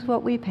choose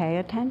what we pay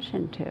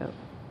attention to.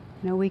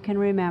 We can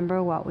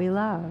remember what we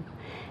love.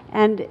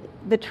 And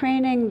the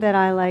training that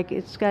I like,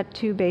 it's got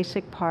two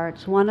basic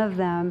parts. One of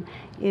them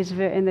is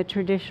in the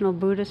traditional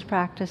Buddhist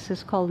practice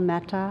is called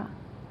metta,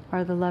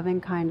 or the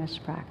loving kindness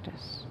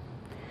practice,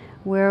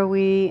 where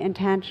we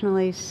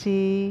intentionally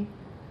see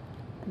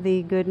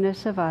the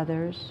goodness of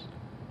others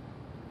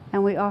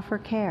and we offer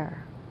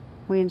care.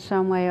 We in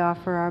some way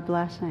offer our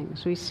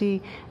blessings. We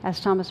see, as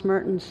Thomas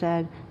Merton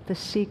said, the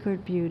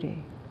secret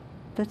beauty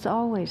that's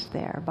always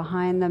there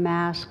behind the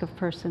mask of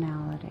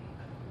personality.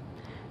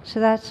 So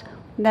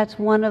that's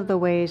one of the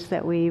ways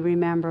that we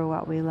remember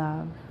what we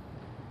love.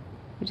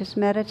 We just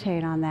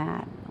meditate on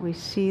that. We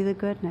see the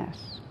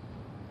goodness.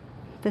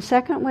 The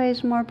second way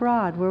is more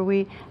broad, where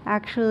we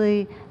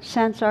actually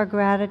sense our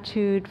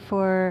gratitude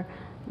for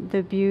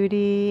the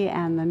beauty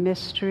and the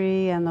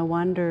mystery and the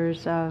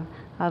wonders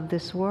of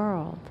this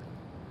world.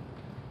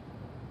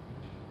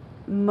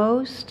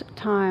 Most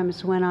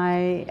times when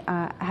I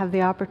have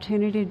the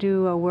opportunity to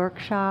do a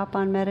workshop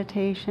on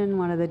meditation,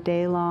 one of the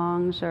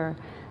day-longs or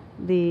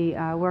the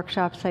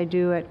workshops I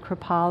do at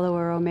Kripalu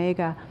or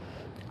Omega,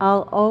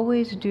 I'll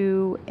always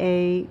do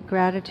a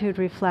gratitude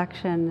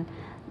reflection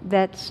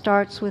that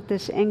starts with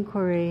this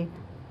inquiry,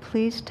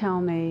 please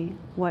tell me,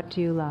 what do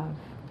you love?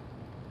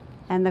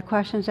 And the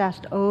question's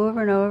asked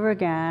over and over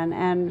again,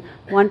 and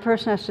one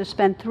person has to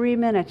spend 3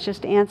 minutes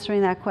just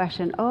answering that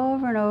question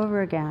over and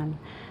over again.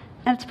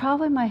 And it's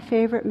probably my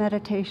favorite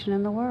meditation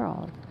in the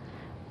world.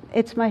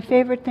 It's my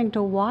favorite thing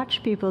to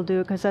watch people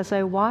do, because as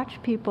I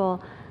watch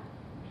people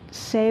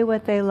say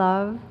what they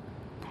love,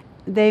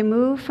 they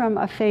move from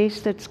a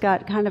face that's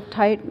got kind of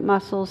tight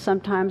muscles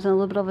sometimes and a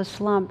little bit of a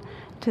slump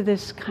to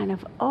this kind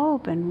of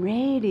open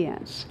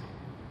radiance.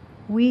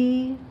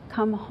 We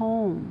come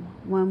home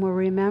when we're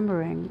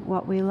remembering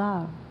what we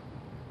love.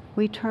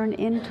 We turn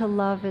into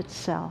love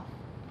itself.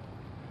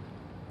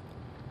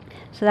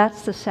 So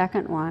that's the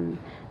second one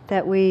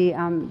that we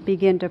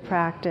begin to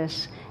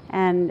practice.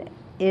 And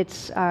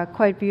it's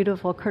quite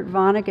beautiful. Kurt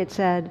Vonnegut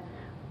said,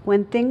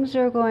 when things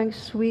are going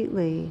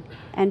sweetly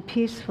and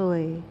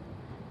peacefully,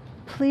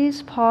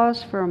 please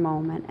pause for a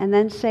moment and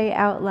then say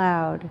out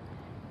loud,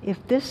 if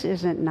this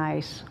isn't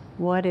nice,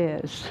 what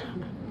is?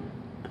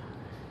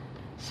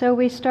 So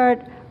we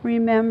start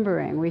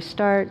remembering, we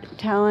start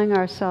telling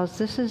ourselves,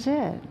 this is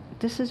it,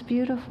 this is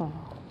beautiful.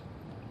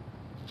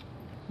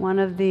 One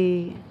of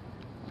the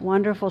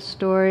wonderful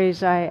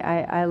stories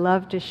I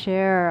love to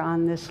share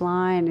on this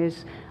line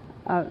is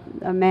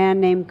a man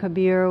named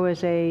Kabir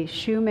was a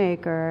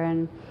shoemaker,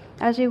 and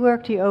as he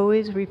worked, he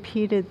always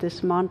repeated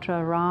this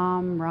mantra,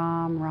 Ram,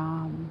 Ram,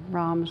 Ram.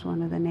 Ram is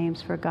one of the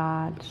names for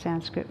God,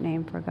 Sanskrit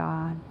name for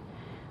God,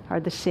 or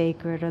the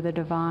sacred or the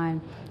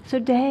divine. So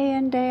day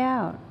in, day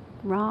out,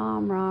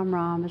 Ram, Ram,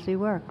 Ram, as he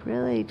worked,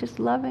 really just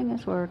loving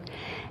his work.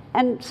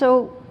 And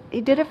so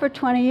he did it for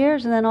 20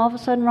 years, and then all of a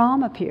sudden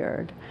Ram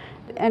appeared.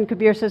 And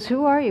Kabir says,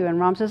 "Who are you?" And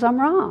Ram says, "I'm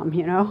Ram,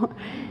 you know."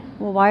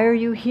 "Well, why are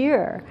you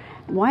here?"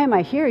 "Why am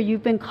I here?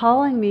 You've been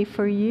calling me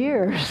for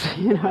years."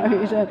 You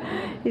know,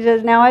 he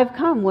says, "Now I've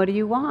come, what do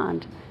you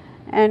want?"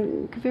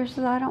 And Kabir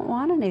says, "I don't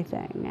want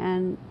anything."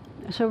 And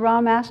so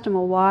Ram asked him,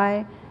 "Well,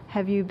 why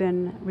have you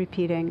been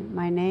repeating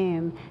my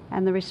name?"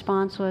 And the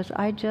response was,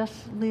 "I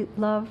just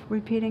love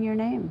repeating your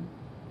name.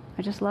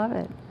 I just love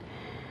it."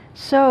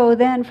 So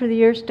then for the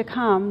years to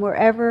come,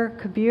 wherever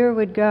Kabir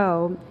would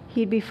go,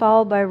 he'd be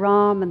followed by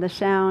Ram and the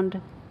sound,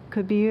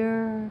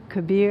 "Kabir,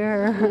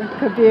 Kabir,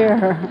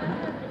 Kabir."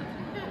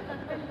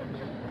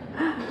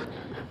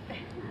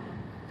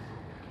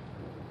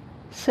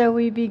 So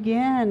we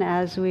begin,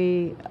 as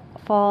we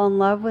fall in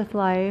love with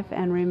life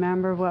and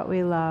remember what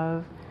we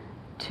love,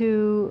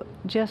 to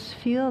just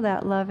feel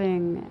that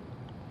loving,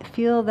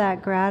 feel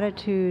that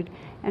gratitude,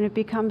 and it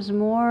becomes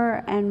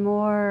more and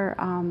more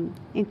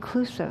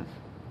inclusive,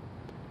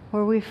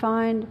 where we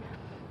find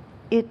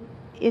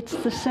it's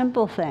the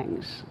simple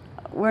things.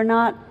 We're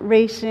not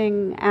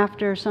racing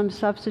after some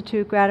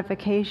substitute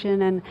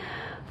gratification and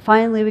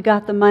finally we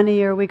got the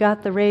money or we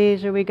got the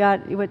raise or we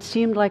got what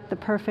seemed like the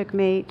perfect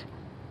mate.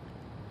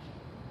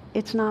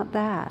 It's not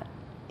that.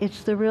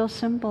 It's the real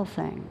simple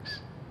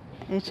things.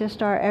 It's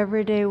just our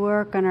everyday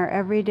work and our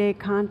everyday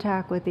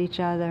contact with each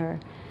other,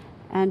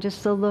 and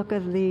just the look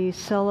of the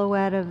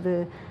silhouette of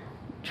the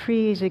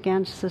trees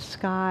against the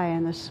sky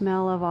and the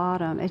smell of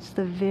autumn. It's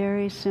the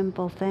very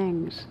simple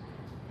things.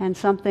 And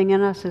something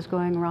in us is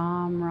going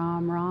Ram,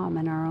 Ram, Ram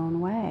in our own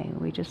way.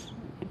 We just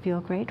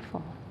feel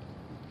grateful.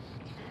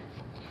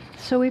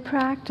 So we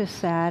practice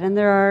that, and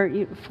there are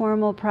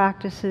formal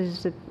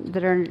practices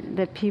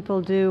that people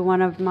do.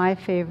 One of my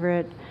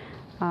favorite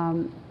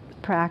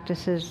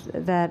practices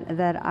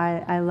that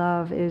I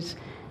love is,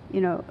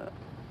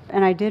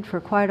 and I did for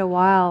quite a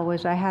while,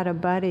 was I had a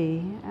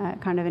buddy,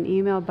 kind of an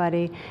email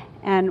buddy,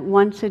 and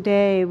once a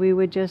day we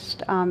would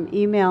just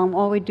email, and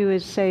all we'd do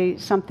is say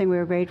something we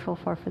were grateful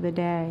for the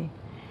day.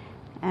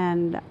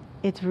 And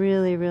it's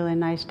really, really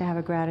nice to have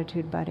a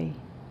gratitude buddy.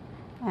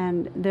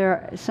 And there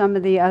are some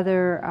of the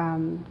other,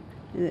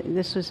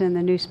 this was in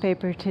the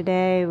newspaper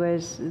today,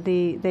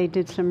 they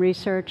did some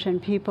research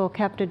and people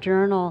kept a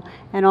journal,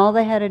 and all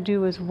they had to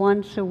do was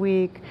once a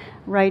week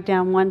write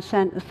down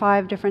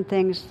 5 different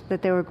things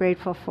that they were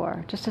grateful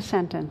for, just a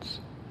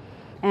sentence.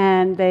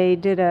 And they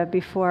did a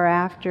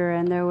before-after,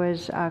 and there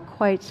was a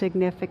quite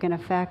significant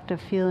effect of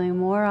feeling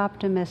more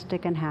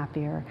optimistic and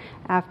happier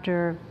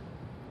after,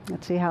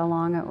 let's see how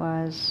long it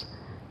was,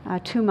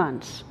 2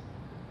 months.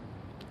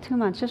 2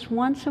 months, just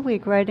once a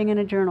week, writing in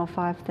a journal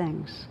 5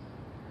 things.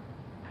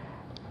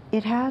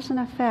 It has an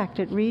effect.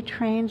 It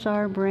retrains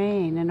our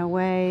brain in a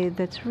way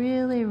that's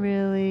really,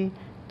 really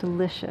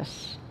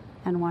delicious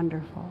and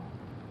wonderful.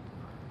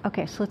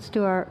 Okay, so let's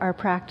do our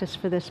practice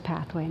for this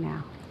pathway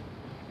now.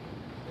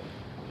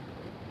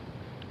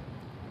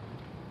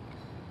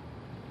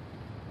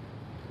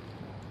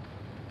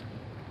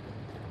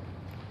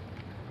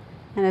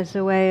 And as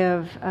a way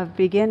of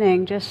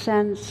beginning, just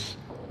sense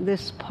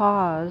this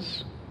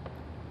pause,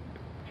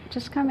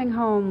 just coming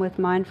home with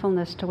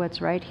mindfulness to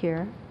what's right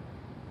here.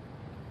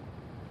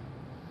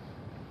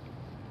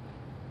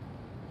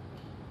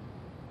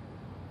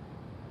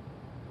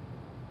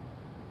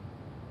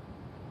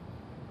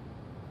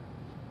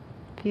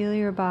 Feel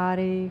your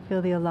body,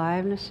 feel the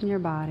aliveness in your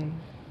body.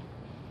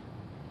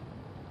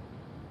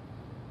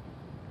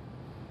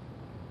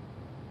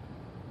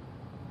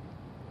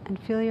 And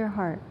feel your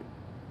heart,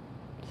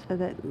 so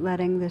that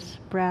letting this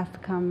breath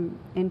come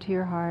into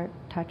your heart,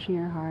 touching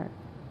your heart.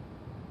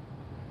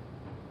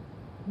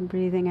 And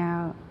breathing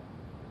out,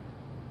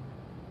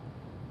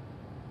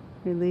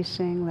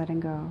 releasing,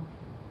 letting go.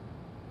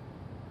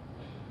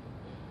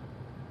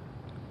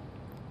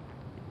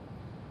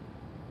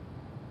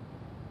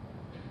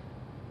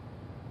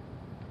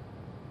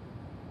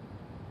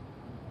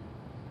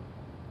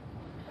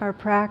 Our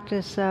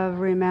practice of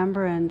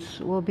remembrance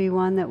will be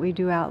one that we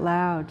do out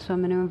loud. So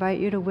I'm going to invite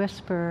you to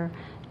whisper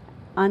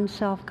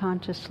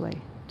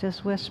unself-consciously.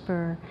 Just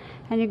whisper.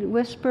 And you can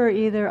whisper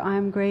either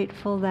 "I'm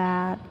grateful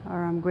that,"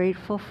 or "I'm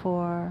grateful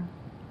for,"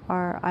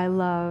 or "I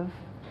love."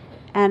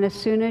 And as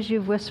soon as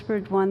you've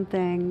whispered one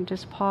thing,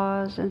 just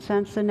pause and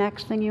sense the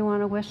next thing you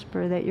want to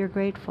whisper that you're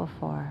grateful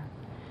for.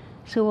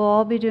 So we'll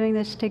all be doing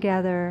this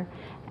together,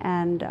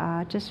 and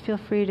just feel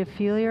free to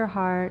feel your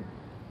heart,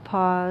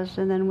 pause,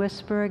 and then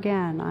whisper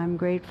again, "I'm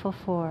grateful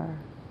for."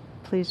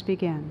 Please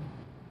begin.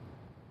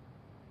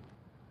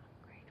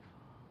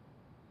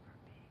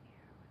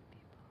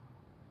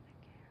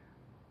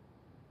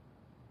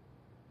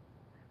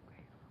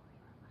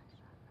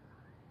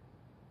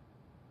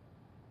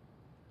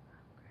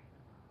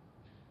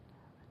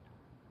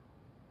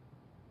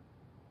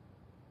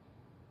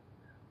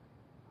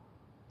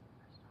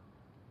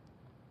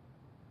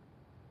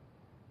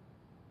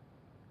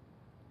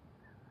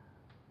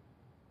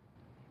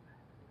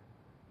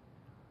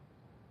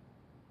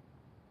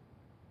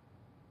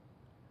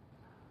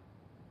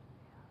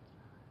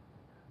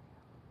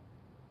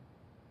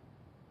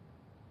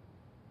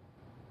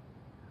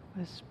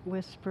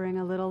 Whispering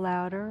a little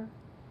louder.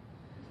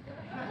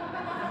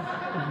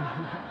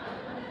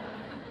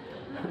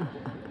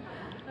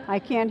 I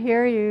can't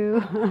hear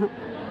you.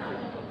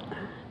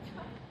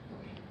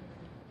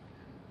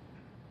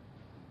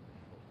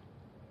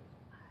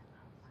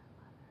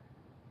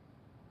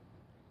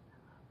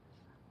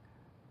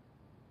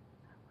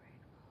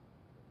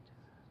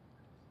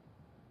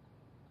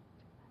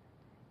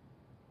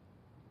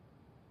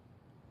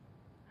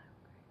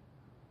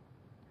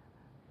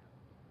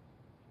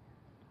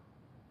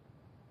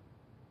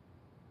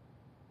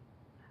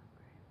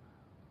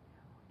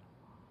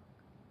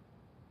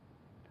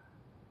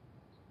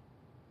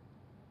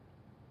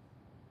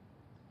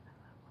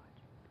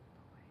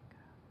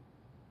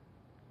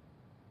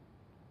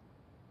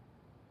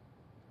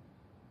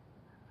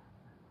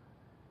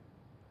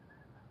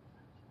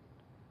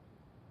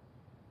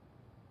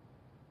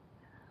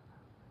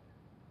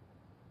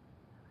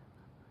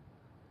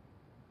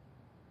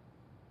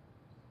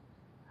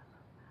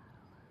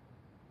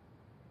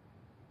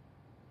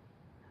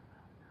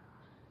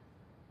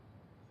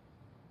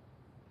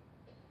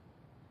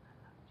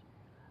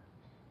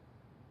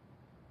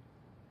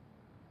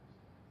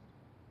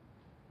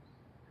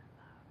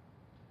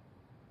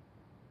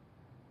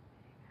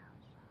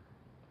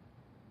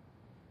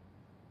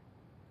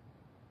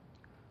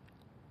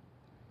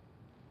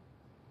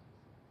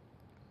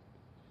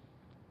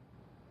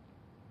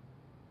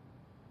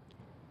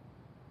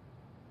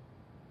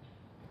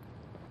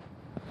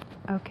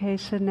 Okay,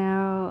 so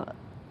now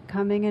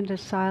coming into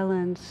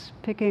silence,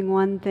 picking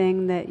one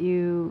thing that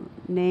you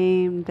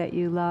named that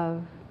you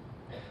love,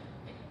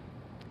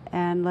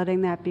 and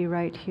letting that be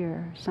right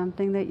here.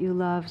 Something that you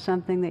love,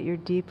 something that you're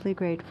deeply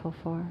grateful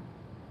for,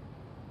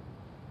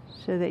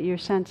 so that you're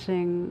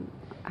sensing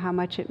how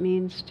much it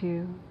means to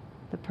you,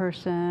 the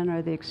person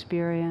or the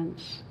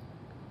experience.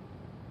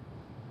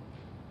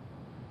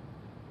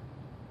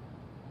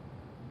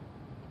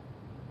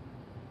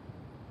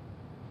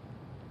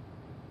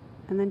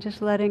 And then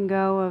just letting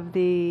go of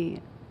the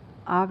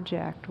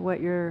object, what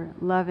you're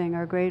loving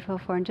or grateful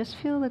for, and just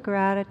feel the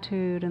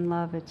gratitude and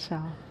love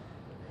itself.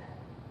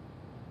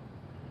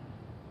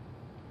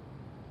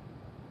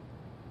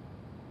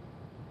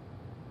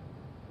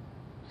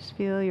 Just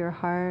feel your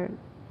heart,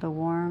 the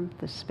warmth,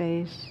 the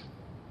space,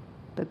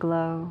 the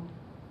glow,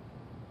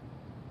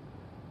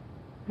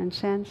 and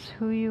sense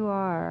who you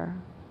are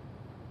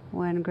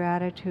when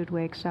gratitude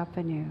wakes up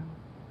in you,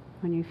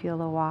 when you feel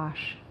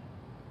awash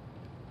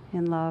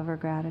in love or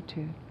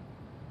gratitude.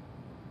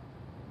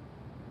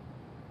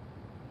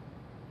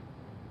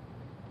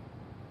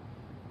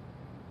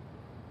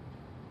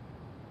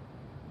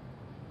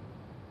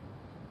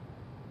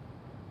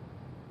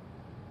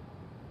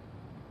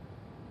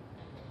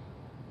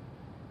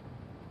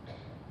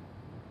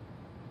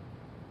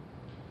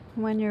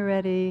 When you're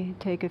ready,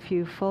 take a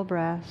few full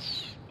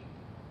breaths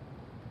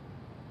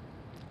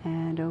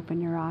and open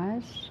your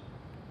eyes.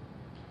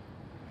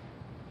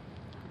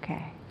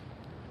 Okay.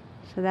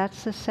 So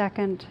that's the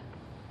second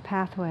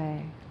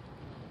pathway.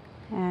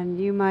 And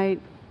you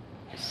might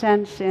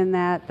sense in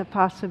that the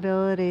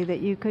possibility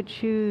that you could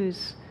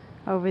choose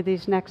over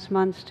these next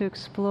months to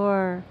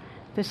explore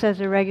this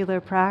as a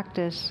regular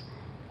practice,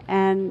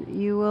 and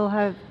you will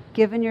have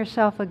given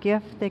yourself a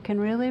gift that can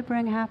really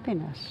bring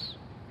happiness.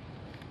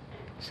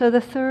 So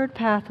the third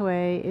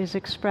pathway is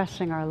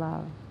expressing our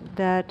love,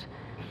 that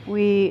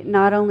we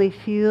not only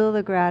feel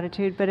the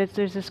gratitude, but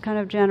there's this kind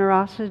of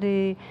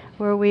generosity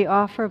where we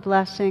offer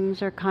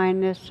blessings or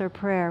kindness or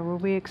prayer, where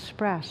we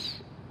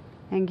express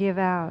and give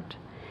out.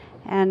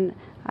 And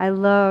I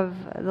love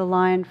the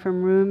line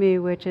from Rumi,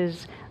 which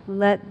is,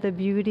 "Let the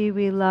beauty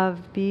we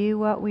love be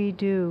what we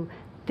do.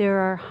 There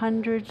are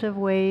hundreds of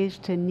ways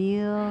to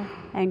kneel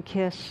and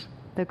kiss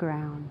the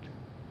ground."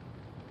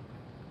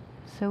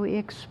 So we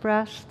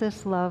express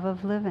this love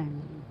of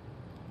living.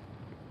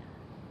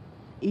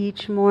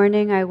 Each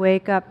morning I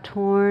wake up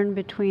torn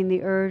between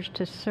the urge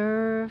to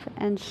serve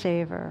and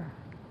savor,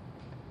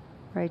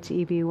 writes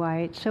E.B.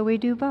 White. So we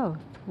do both.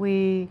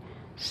 We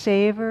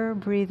savor,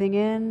 breathing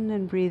in,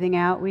 and breathing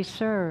out, we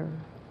serve.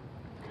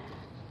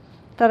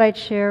 Thought I'd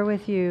share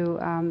with you,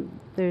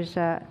 there's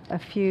a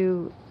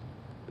few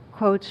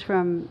quotes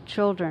from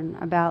children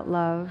about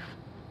love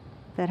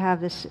that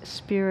have this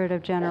spirit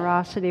of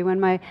generosity. When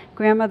my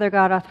grandmother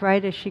got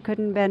arthritis, she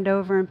couldn't bend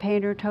over and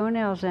paint her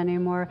toenails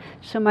anymore.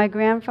 So my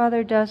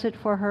grandfather does it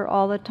for her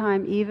all the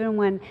time, even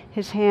when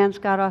his hands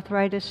got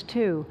arthritis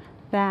too.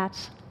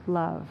 That's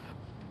love.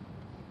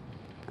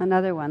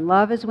 Another one.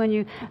 Love is when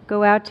you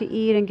go out to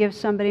eat and give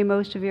somebody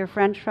most of your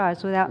French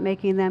fries without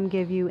making them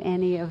give you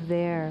any of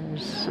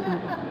theirs.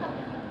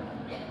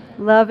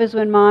 Love is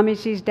when mommy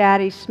sees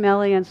daddy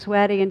smelly and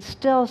sweaty and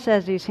still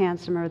says he's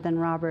handsomer than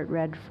Robert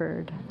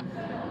Redford.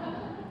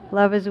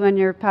 Love is when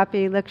your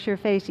puppy licks your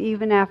face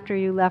even after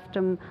you left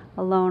him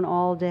alone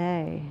all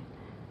day.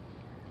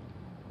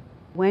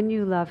 When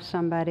you love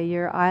somebody,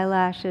 your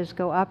eyelashes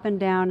go up and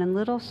down and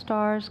little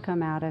stars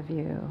come out of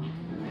you.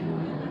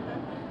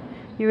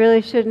 You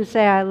really shouldn't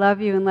say I love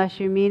you unless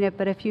you mean it,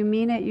 but if you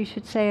mean it, you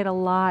should say it a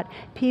lot.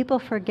 People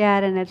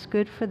forget, and it's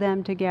good for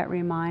them to get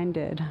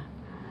reminded.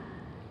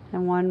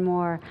 And one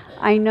more.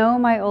 I know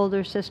my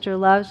older sister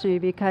loves me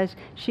because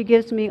she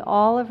gives me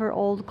all of her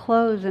old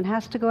clothes and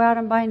has to go out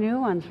and buy new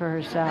ones for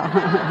herself.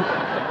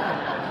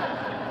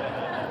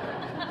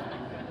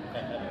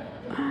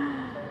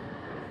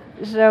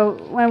 So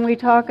when we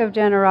talk of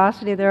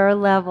generosity, there are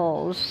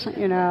levels,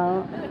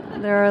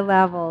 there are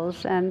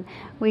levels. And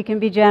we can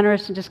be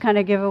generous and just kind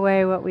of give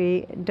away what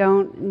we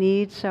don't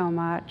need so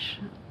much.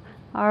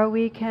 Or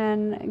we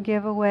can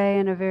give away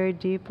in a very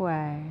deep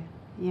way.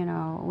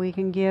 We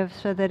can give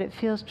so that it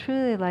feels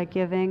truly like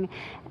giving.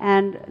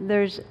 And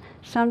there's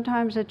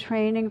sometimes a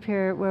training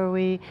period where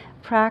we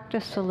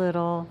practice a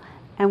little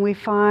and we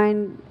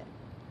find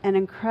an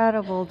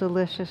incredible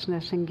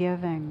deliciousness in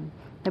giving.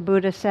 The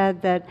Buddha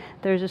said that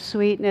there's a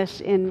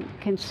sweetness in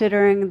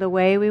considering the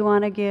way we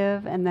want to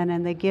give, and then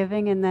in the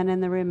giving, and then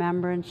in the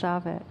remembrance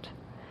of it.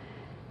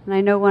 And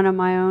I know one of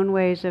my own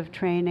ways of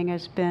training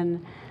has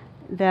been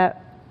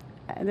that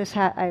this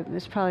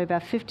was probably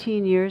about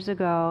 15 years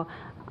ago.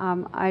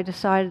 I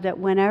decided that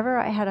whenever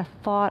I had a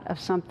thought of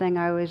something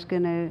I was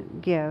going to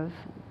give,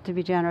 to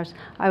be generous,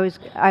 I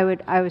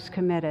was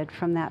committed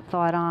from that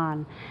thought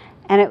on.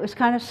 And it was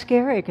kind of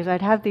scary because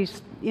I'd have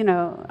these,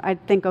 I'd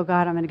think, oh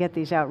God, I'm going to get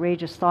these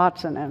outrageous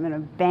thoughts and I'm going to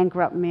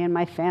bankrupt me and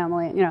my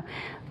family,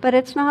 But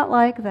it's not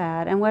like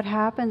that. And what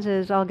happens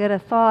is I'll get a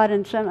thought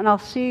and I'll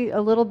see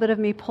a little bit of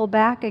me pull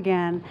back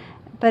again.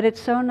 But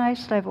it's so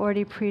nice that I've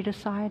already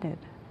pre-decided.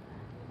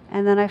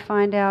 And then I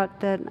find out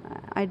that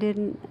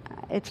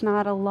it's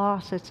not a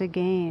loss, it's a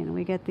gain.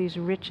 We get these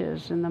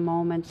riches in the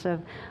moments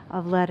of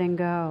letting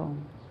go.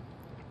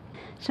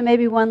 So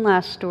maybe one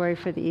last story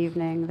for the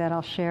evening that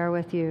I'll share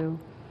with you.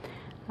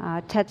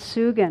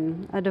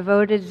 Tetsugen, a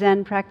devoted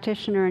Zen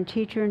practitioner and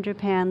teacher in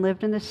Japan,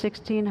 lived in the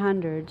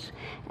 1600s,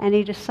 and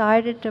he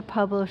decided to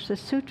publish the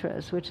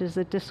sutras, which is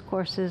the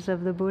discourses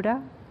of the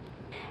Buddha.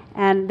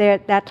 And they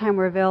at that time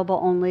were available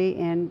only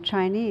in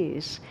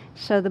Chinese.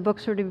 So the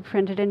books were to be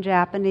printed in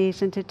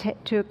Japanese, and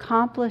to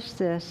accomplish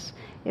this,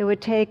 it would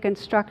take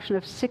construction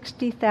of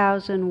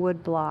 60,000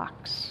 wood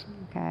blocks.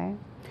 Okay?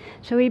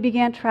 So he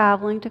began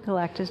traveling to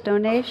collect his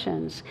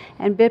donations,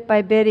 and bit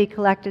by bit he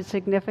collected a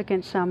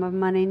significant sum of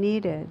money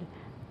needed.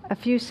 A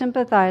few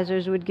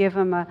sympathizers would give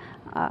him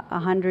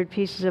 100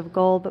 pieces of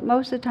gold, but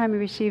most of the time he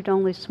received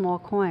only small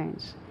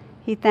coins.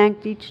 He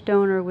thanked each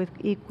donor with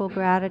equal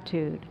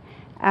gratitude.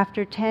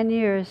 After 10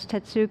 years,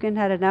 Tetsugen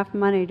had enough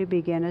money to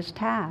begin his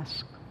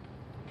task.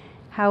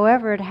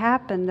 However, it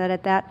happened that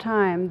at that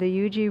time the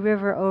Yuji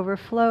River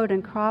overflowed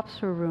and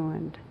crops were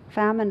ruined.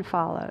 Famine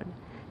followed.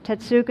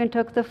 Tetsugen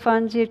took the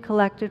funds he had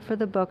collected for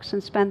the books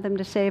and spent them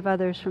to save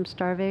others from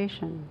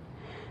starvation.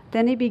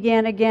 Then he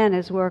began again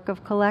his work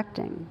of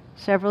collecting.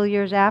 Several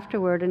years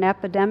afterward, an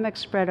epidemic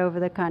spread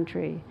over the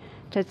country.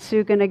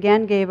 Tetsugen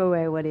again gave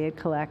away what he had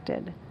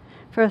collected.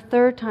 For a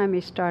third time he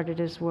started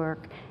his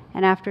work,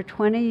 and after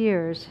 20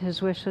 years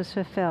his wish was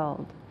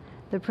fulfilled.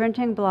 The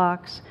printing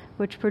blocks,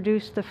 which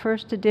produced the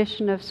first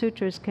edition of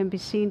sutras, can be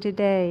seen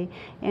today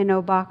in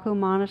Obaku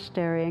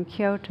Monastery in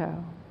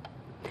Kyoto.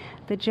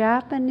 The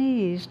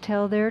Japanese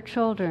tell their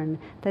children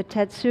that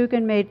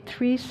Tetsugen made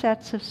 3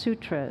 sets of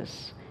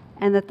sutras,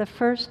 and that the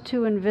first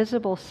 2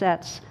 invisible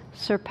sets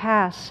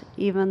surpass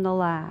even the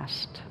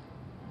last.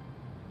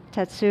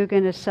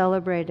 Tetsugen is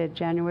celebrated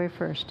January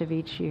 1st of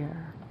each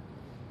year.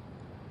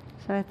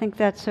 So I think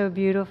that's so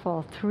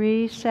beautiful.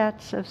 3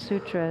 sets of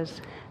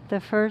sutras. The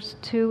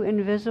first 2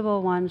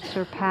 invisible ones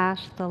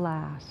surpass the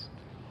last.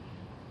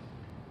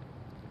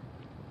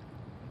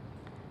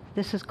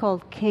 This is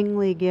called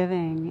kingly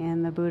giving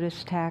in the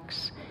Buddhist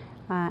texts,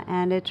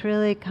 and it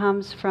really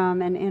comes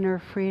from an inner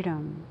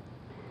freedom.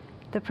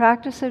 The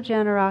practice of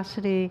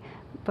generosity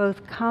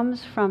both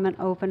comes from an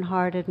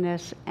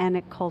open-heartedness and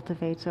it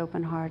cultivates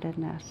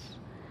open-heartedness.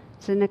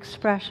 It's an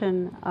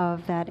expression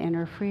of that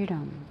inner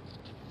freedom.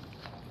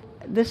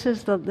 This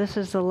is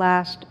the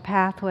last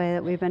pathway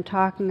that we've been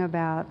talking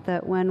about,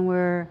 that when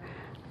we're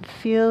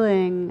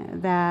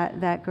feeling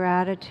that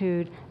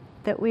gratitude,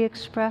 that we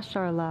express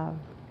our love,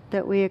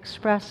 that we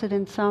express it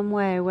in some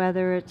way,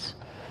 whether it's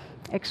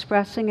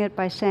expressing it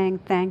by saying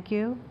thank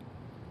you,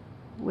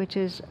 which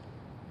is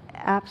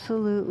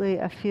absolutely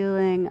a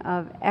feeling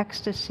of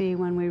ecstasy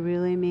when we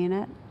really mean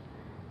it.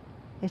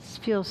 It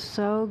feels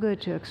so good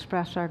to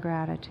express our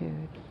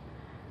gratitude.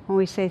 When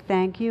we say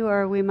thank you,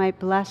 or we might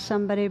bless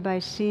somebody by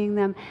seeing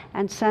them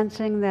and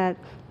sensing that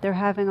they're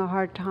having a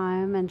hard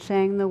time and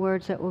saying the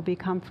words that will be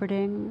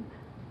comforting,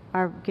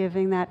 or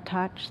giving that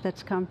touch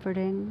that's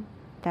comforting,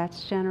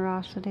 that's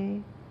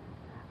generosity.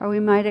 Or we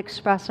might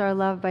express our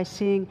love by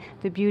seeing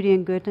the beauty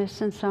and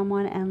goodness in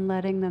someone and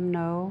letting them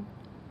know,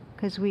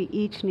 because we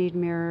each need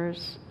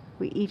mirrors,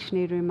 we each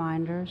need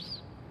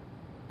reminders.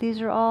 These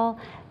are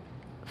all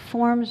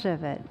forms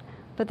of it.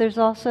 But there's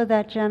also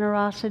that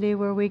generosity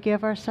where we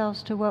give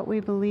ourselves to what we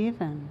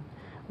believe in,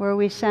 where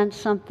we sense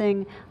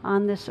something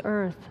on this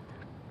earth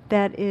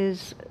that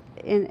is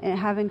in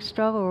having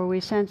struggle, where we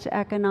sense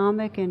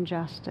economic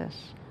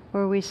injustice,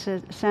 where we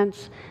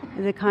sense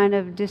the kind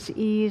of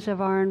dis-ease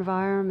of our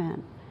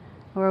environment,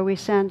 where we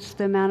sense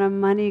the amount of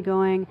money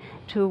going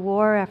to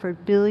war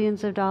effort,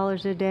 billions of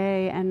dollars a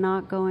day, and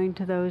not going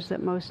to those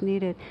that most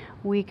need it,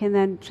 we can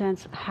then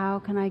sense, how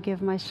can I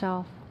give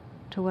myself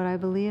to what I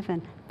believe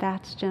in?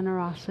 That's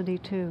generosity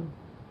too.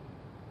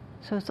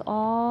 So it's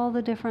all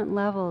the different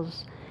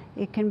levels.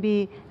 It can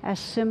be as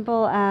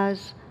simple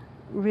as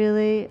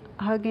really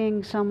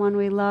hugging someone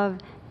we love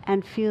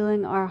and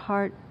feeling our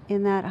heart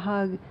in that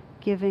hug,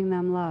 giving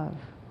them love.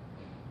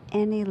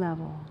 Any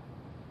level.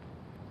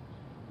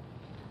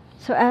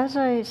 So as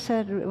I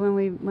said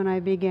when I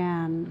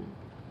began,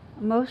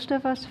 most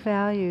of us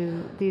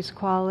value these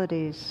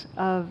qualities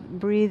of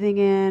breathing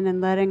in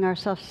and letting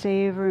ourselves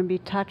savor and be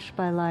touched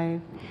by life,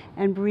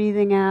 and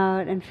breathing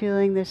out and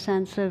feeling the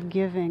sense of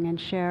giving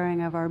and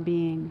sharing of our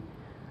being.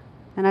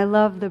 And I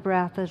love the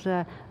breath as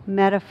a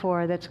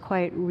metaphor that's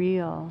quite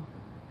real,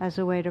 as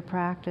a way to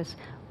practice.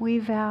 We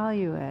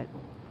value it.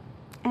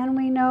 And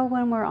we know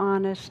when we're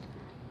honest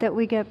that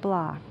we get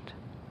blocked.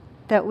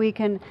 That we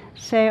can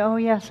say, oh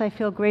yes, I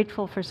feel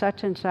grateful for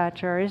such and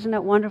such, or isn't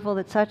it wonderful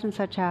that such and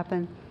such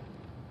happened?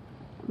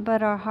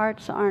 But our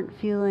hearts aren't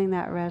feeling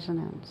that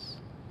resonance.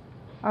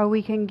 Or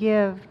we can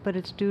give, but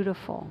it's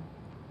dutiful,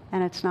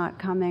 and it's not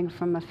coming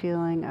from a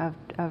feeling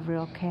of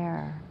real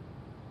care.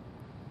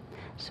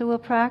 So we'll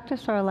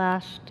practice our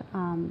last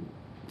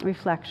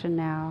reflection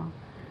now.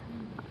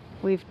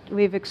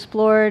 We've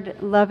explored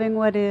loving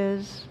what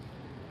is.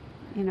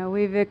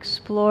 We've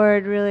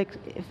explored really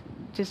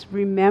just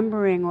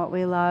remembering what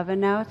we love,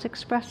 and now it's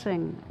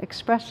expressing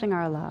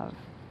our love.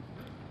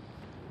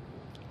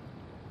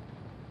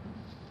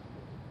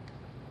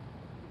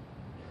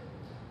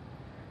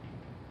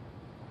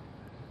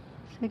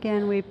 So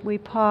again, we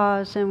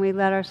pause and we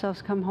let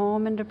ourselves come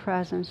home into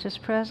presence,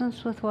 just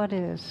presence with what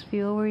is.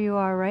 Feel where you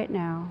are right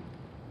now.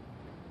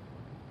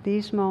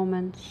 These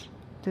moments,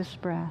 this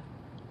breath.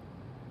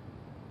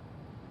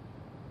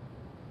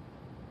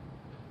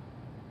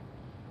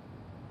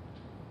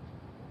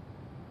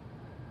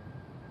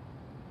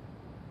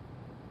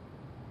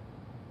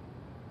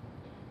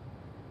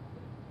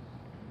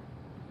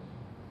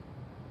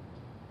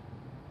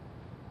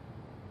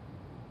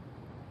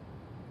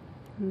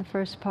 And the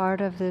first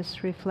part of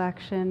this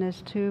reflection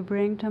is to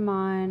bring to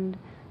mind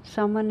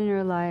someone in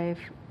your life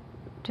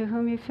to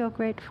whom you feel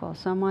grateful,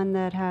 someone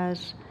that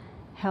has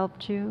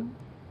helped you.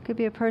 It could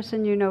be a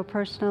person you know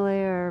personally,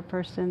 or a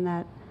person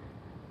that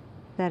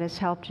has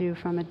helped you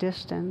from a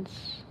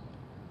distance.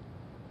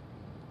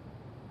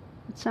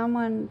 But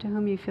someone to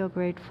whom you feel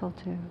grateful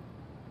to,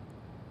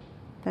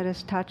 that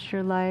has touched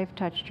your life,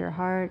 touched your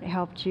heart,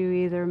 helped you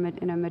either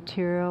in a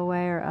material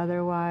way or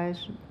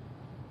otherwise,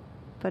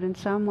 but in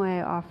some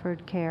way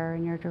offered care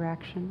in your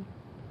direction.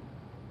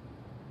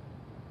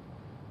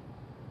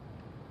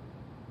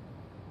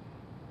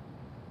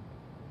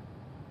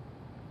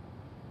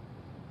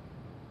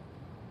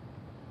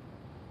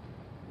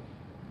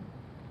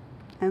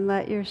 And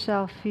let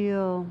yourself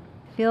feel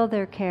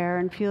their care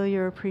and feel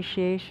your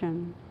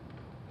appreciation.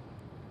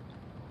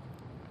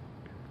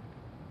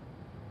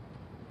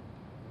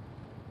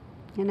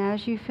 And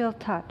as you feel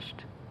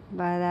touched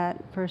by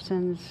that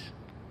person's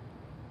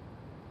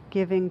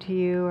giving to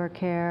you or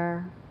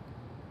care,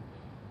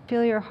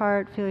 feel your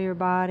heart, feel your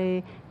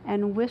body,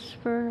 and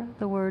whisper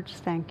the words,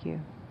 thank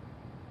you.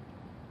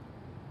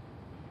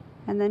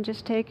 And then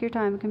just take your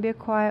time. It can be a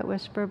quiet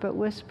whisper, but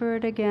whisper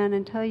it again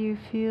until you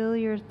feel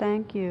your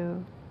thank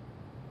you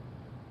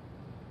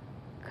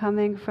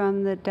coming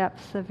from the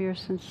depths of your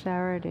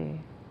sincerity,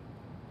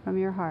 from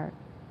your heart.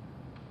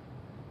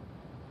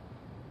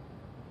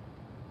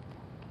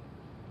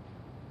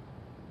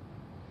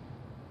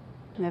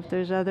 And if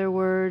there's other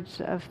words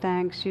of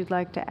thanks you'd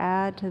like to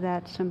add to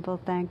that simple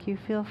thank you,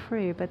 feel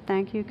free, but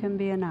thank you can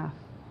be enough.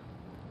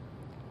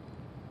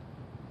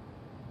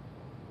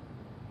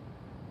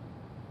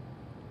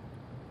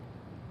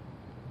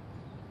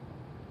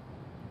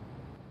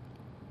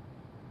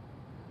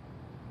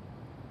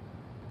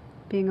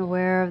 Being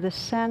aware of the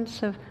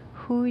sense of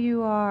who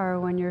you are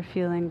when you're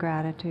feeling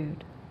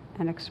gratitude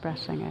and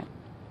expressing it.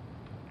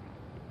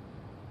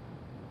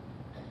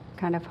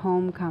 Kind of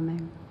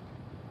homecoming.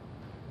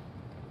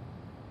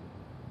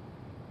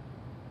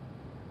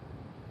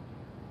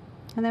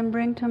 And then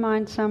bring to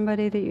mind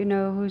somebody that you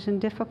know who's in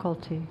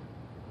difficulty,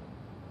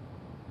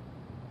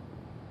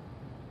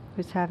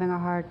 who's having a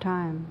hard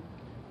time.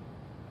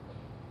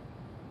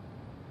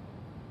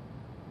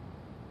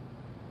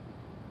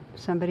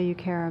 Somebody you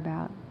care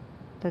about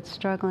that's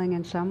struggling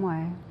in some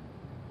way.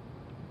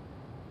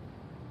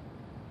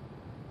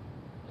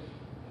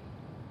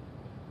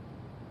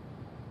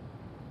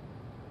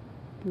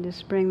 And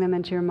just bring them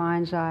into your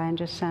mind's eye and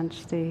just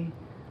sense the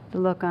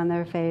look on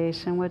their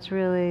face and what's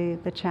really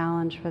the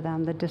challenge for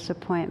them, the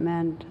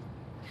disappointment,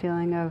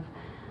 feeling of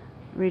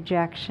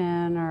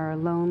rejection or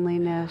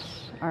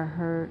loneliness or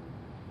hurt,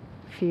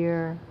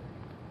 fear.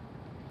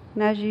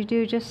 And as you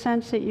do, just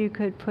sense that you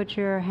could put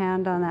your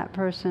hand on that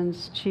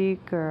person's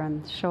cheek or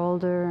on the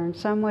shoulder, or in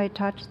some way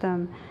touch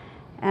them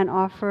and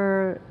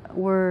offer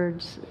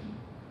words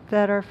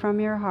that are from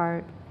your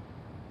heart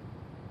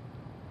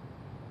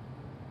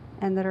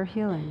and that are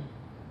healing.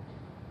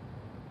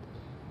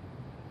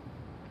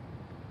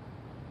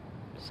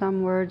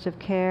 Some words of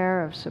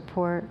care, of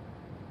support.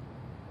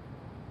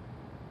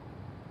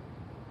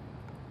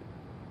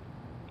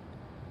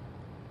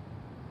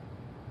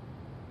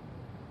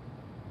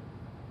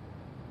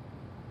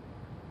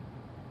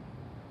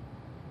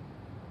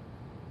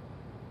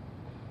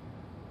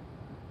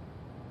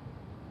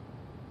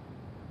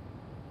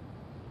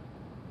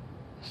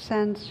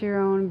 Sense your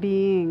own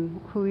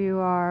being, who you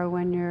are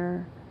when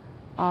you're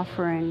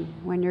offering,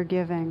 when you're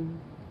giving.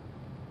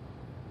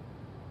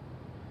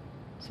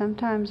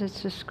 Sometimes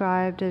it's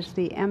described as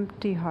the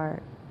empty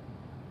heart,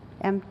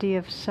 empty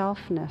of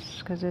selfness,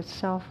 because it's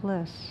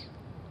selfless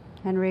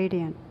and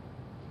radiant.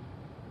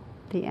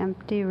 The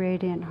empty,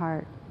 radiant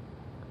heart.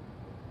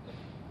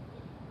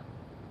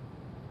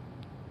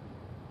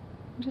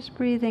 Just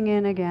breathing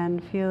in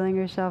again, feeling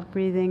yourself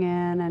breathing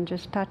in and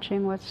just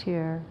touching what's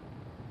here.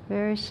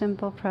 Very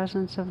simple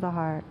presence of the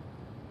heart.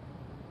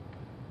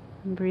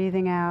 And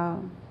breathing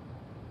out,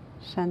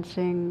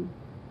 sensing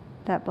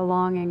that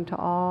belonging to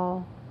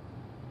all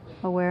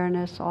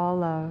awareness, all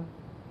love.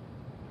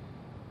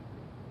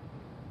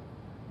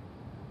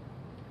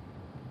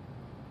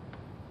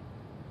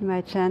 You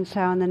might sense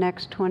how in the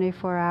next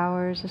 24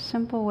 hours, a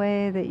simple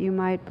way that you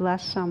might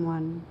bless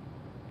someone,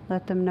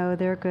 let them know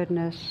their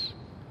goodness,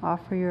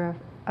 offer your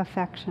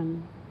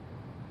affection.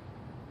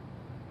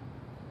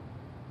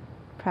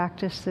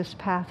 Practice this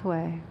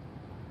pathway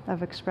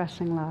of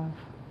expressing love.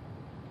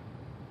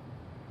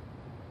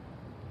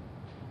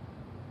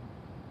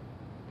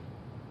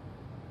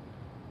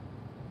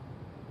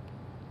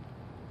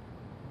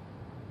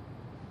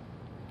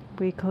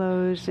 We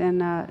close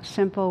in a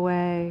simple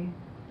way,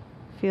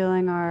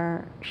 feeling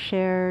our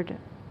shared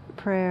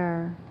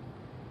prayer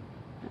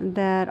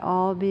that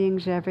all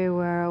beings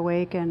everywhere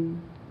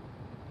awaken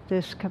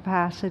this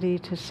capacity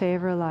to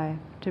savor life,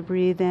 to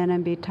breathe in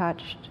and be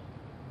touched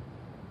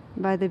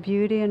by the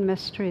beauty and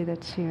mystery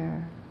that's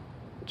here,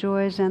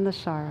 joys and the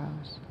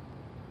sorrows,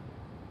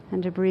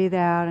 and to breathe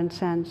out and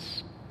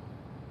sense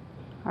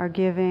our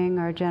giving,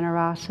 our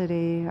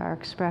generosity, our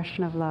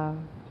expression of love,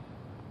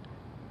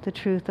 the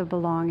truth of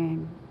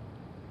belonging.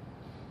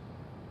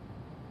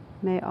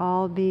 May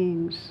all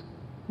beings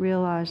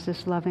realize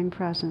this loving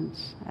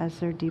presence as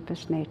their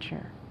deepest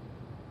nature.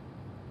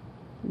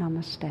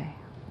 Namaste.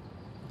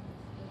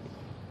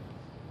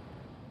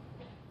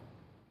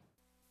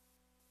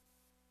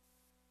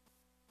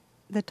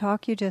 The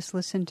talk you just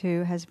listened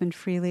to has been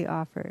freely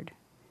offered.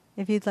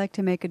 If you'd like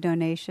to make a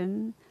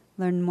donation,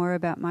 learn more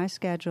about my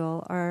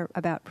schedule, or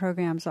about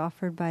programs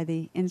offered by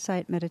the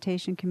Insight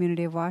Meditation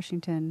Community of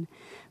Washington,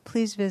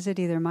 please visit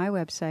either my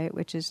website,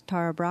 which is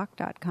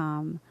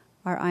tarabrach.com,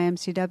 or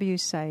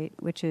IMCW's site,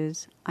 which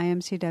is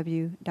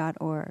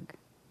imcw.org.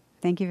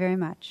 Thank you very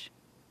much.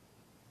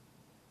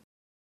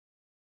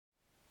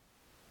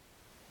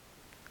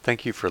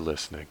 Thank you for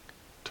listening.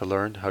 To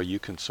learn how you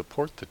can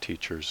support the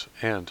teachers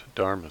and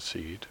Dharma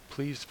Seed,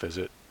 please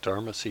visit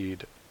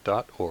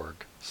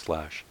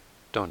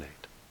dharmaseed.org/donate.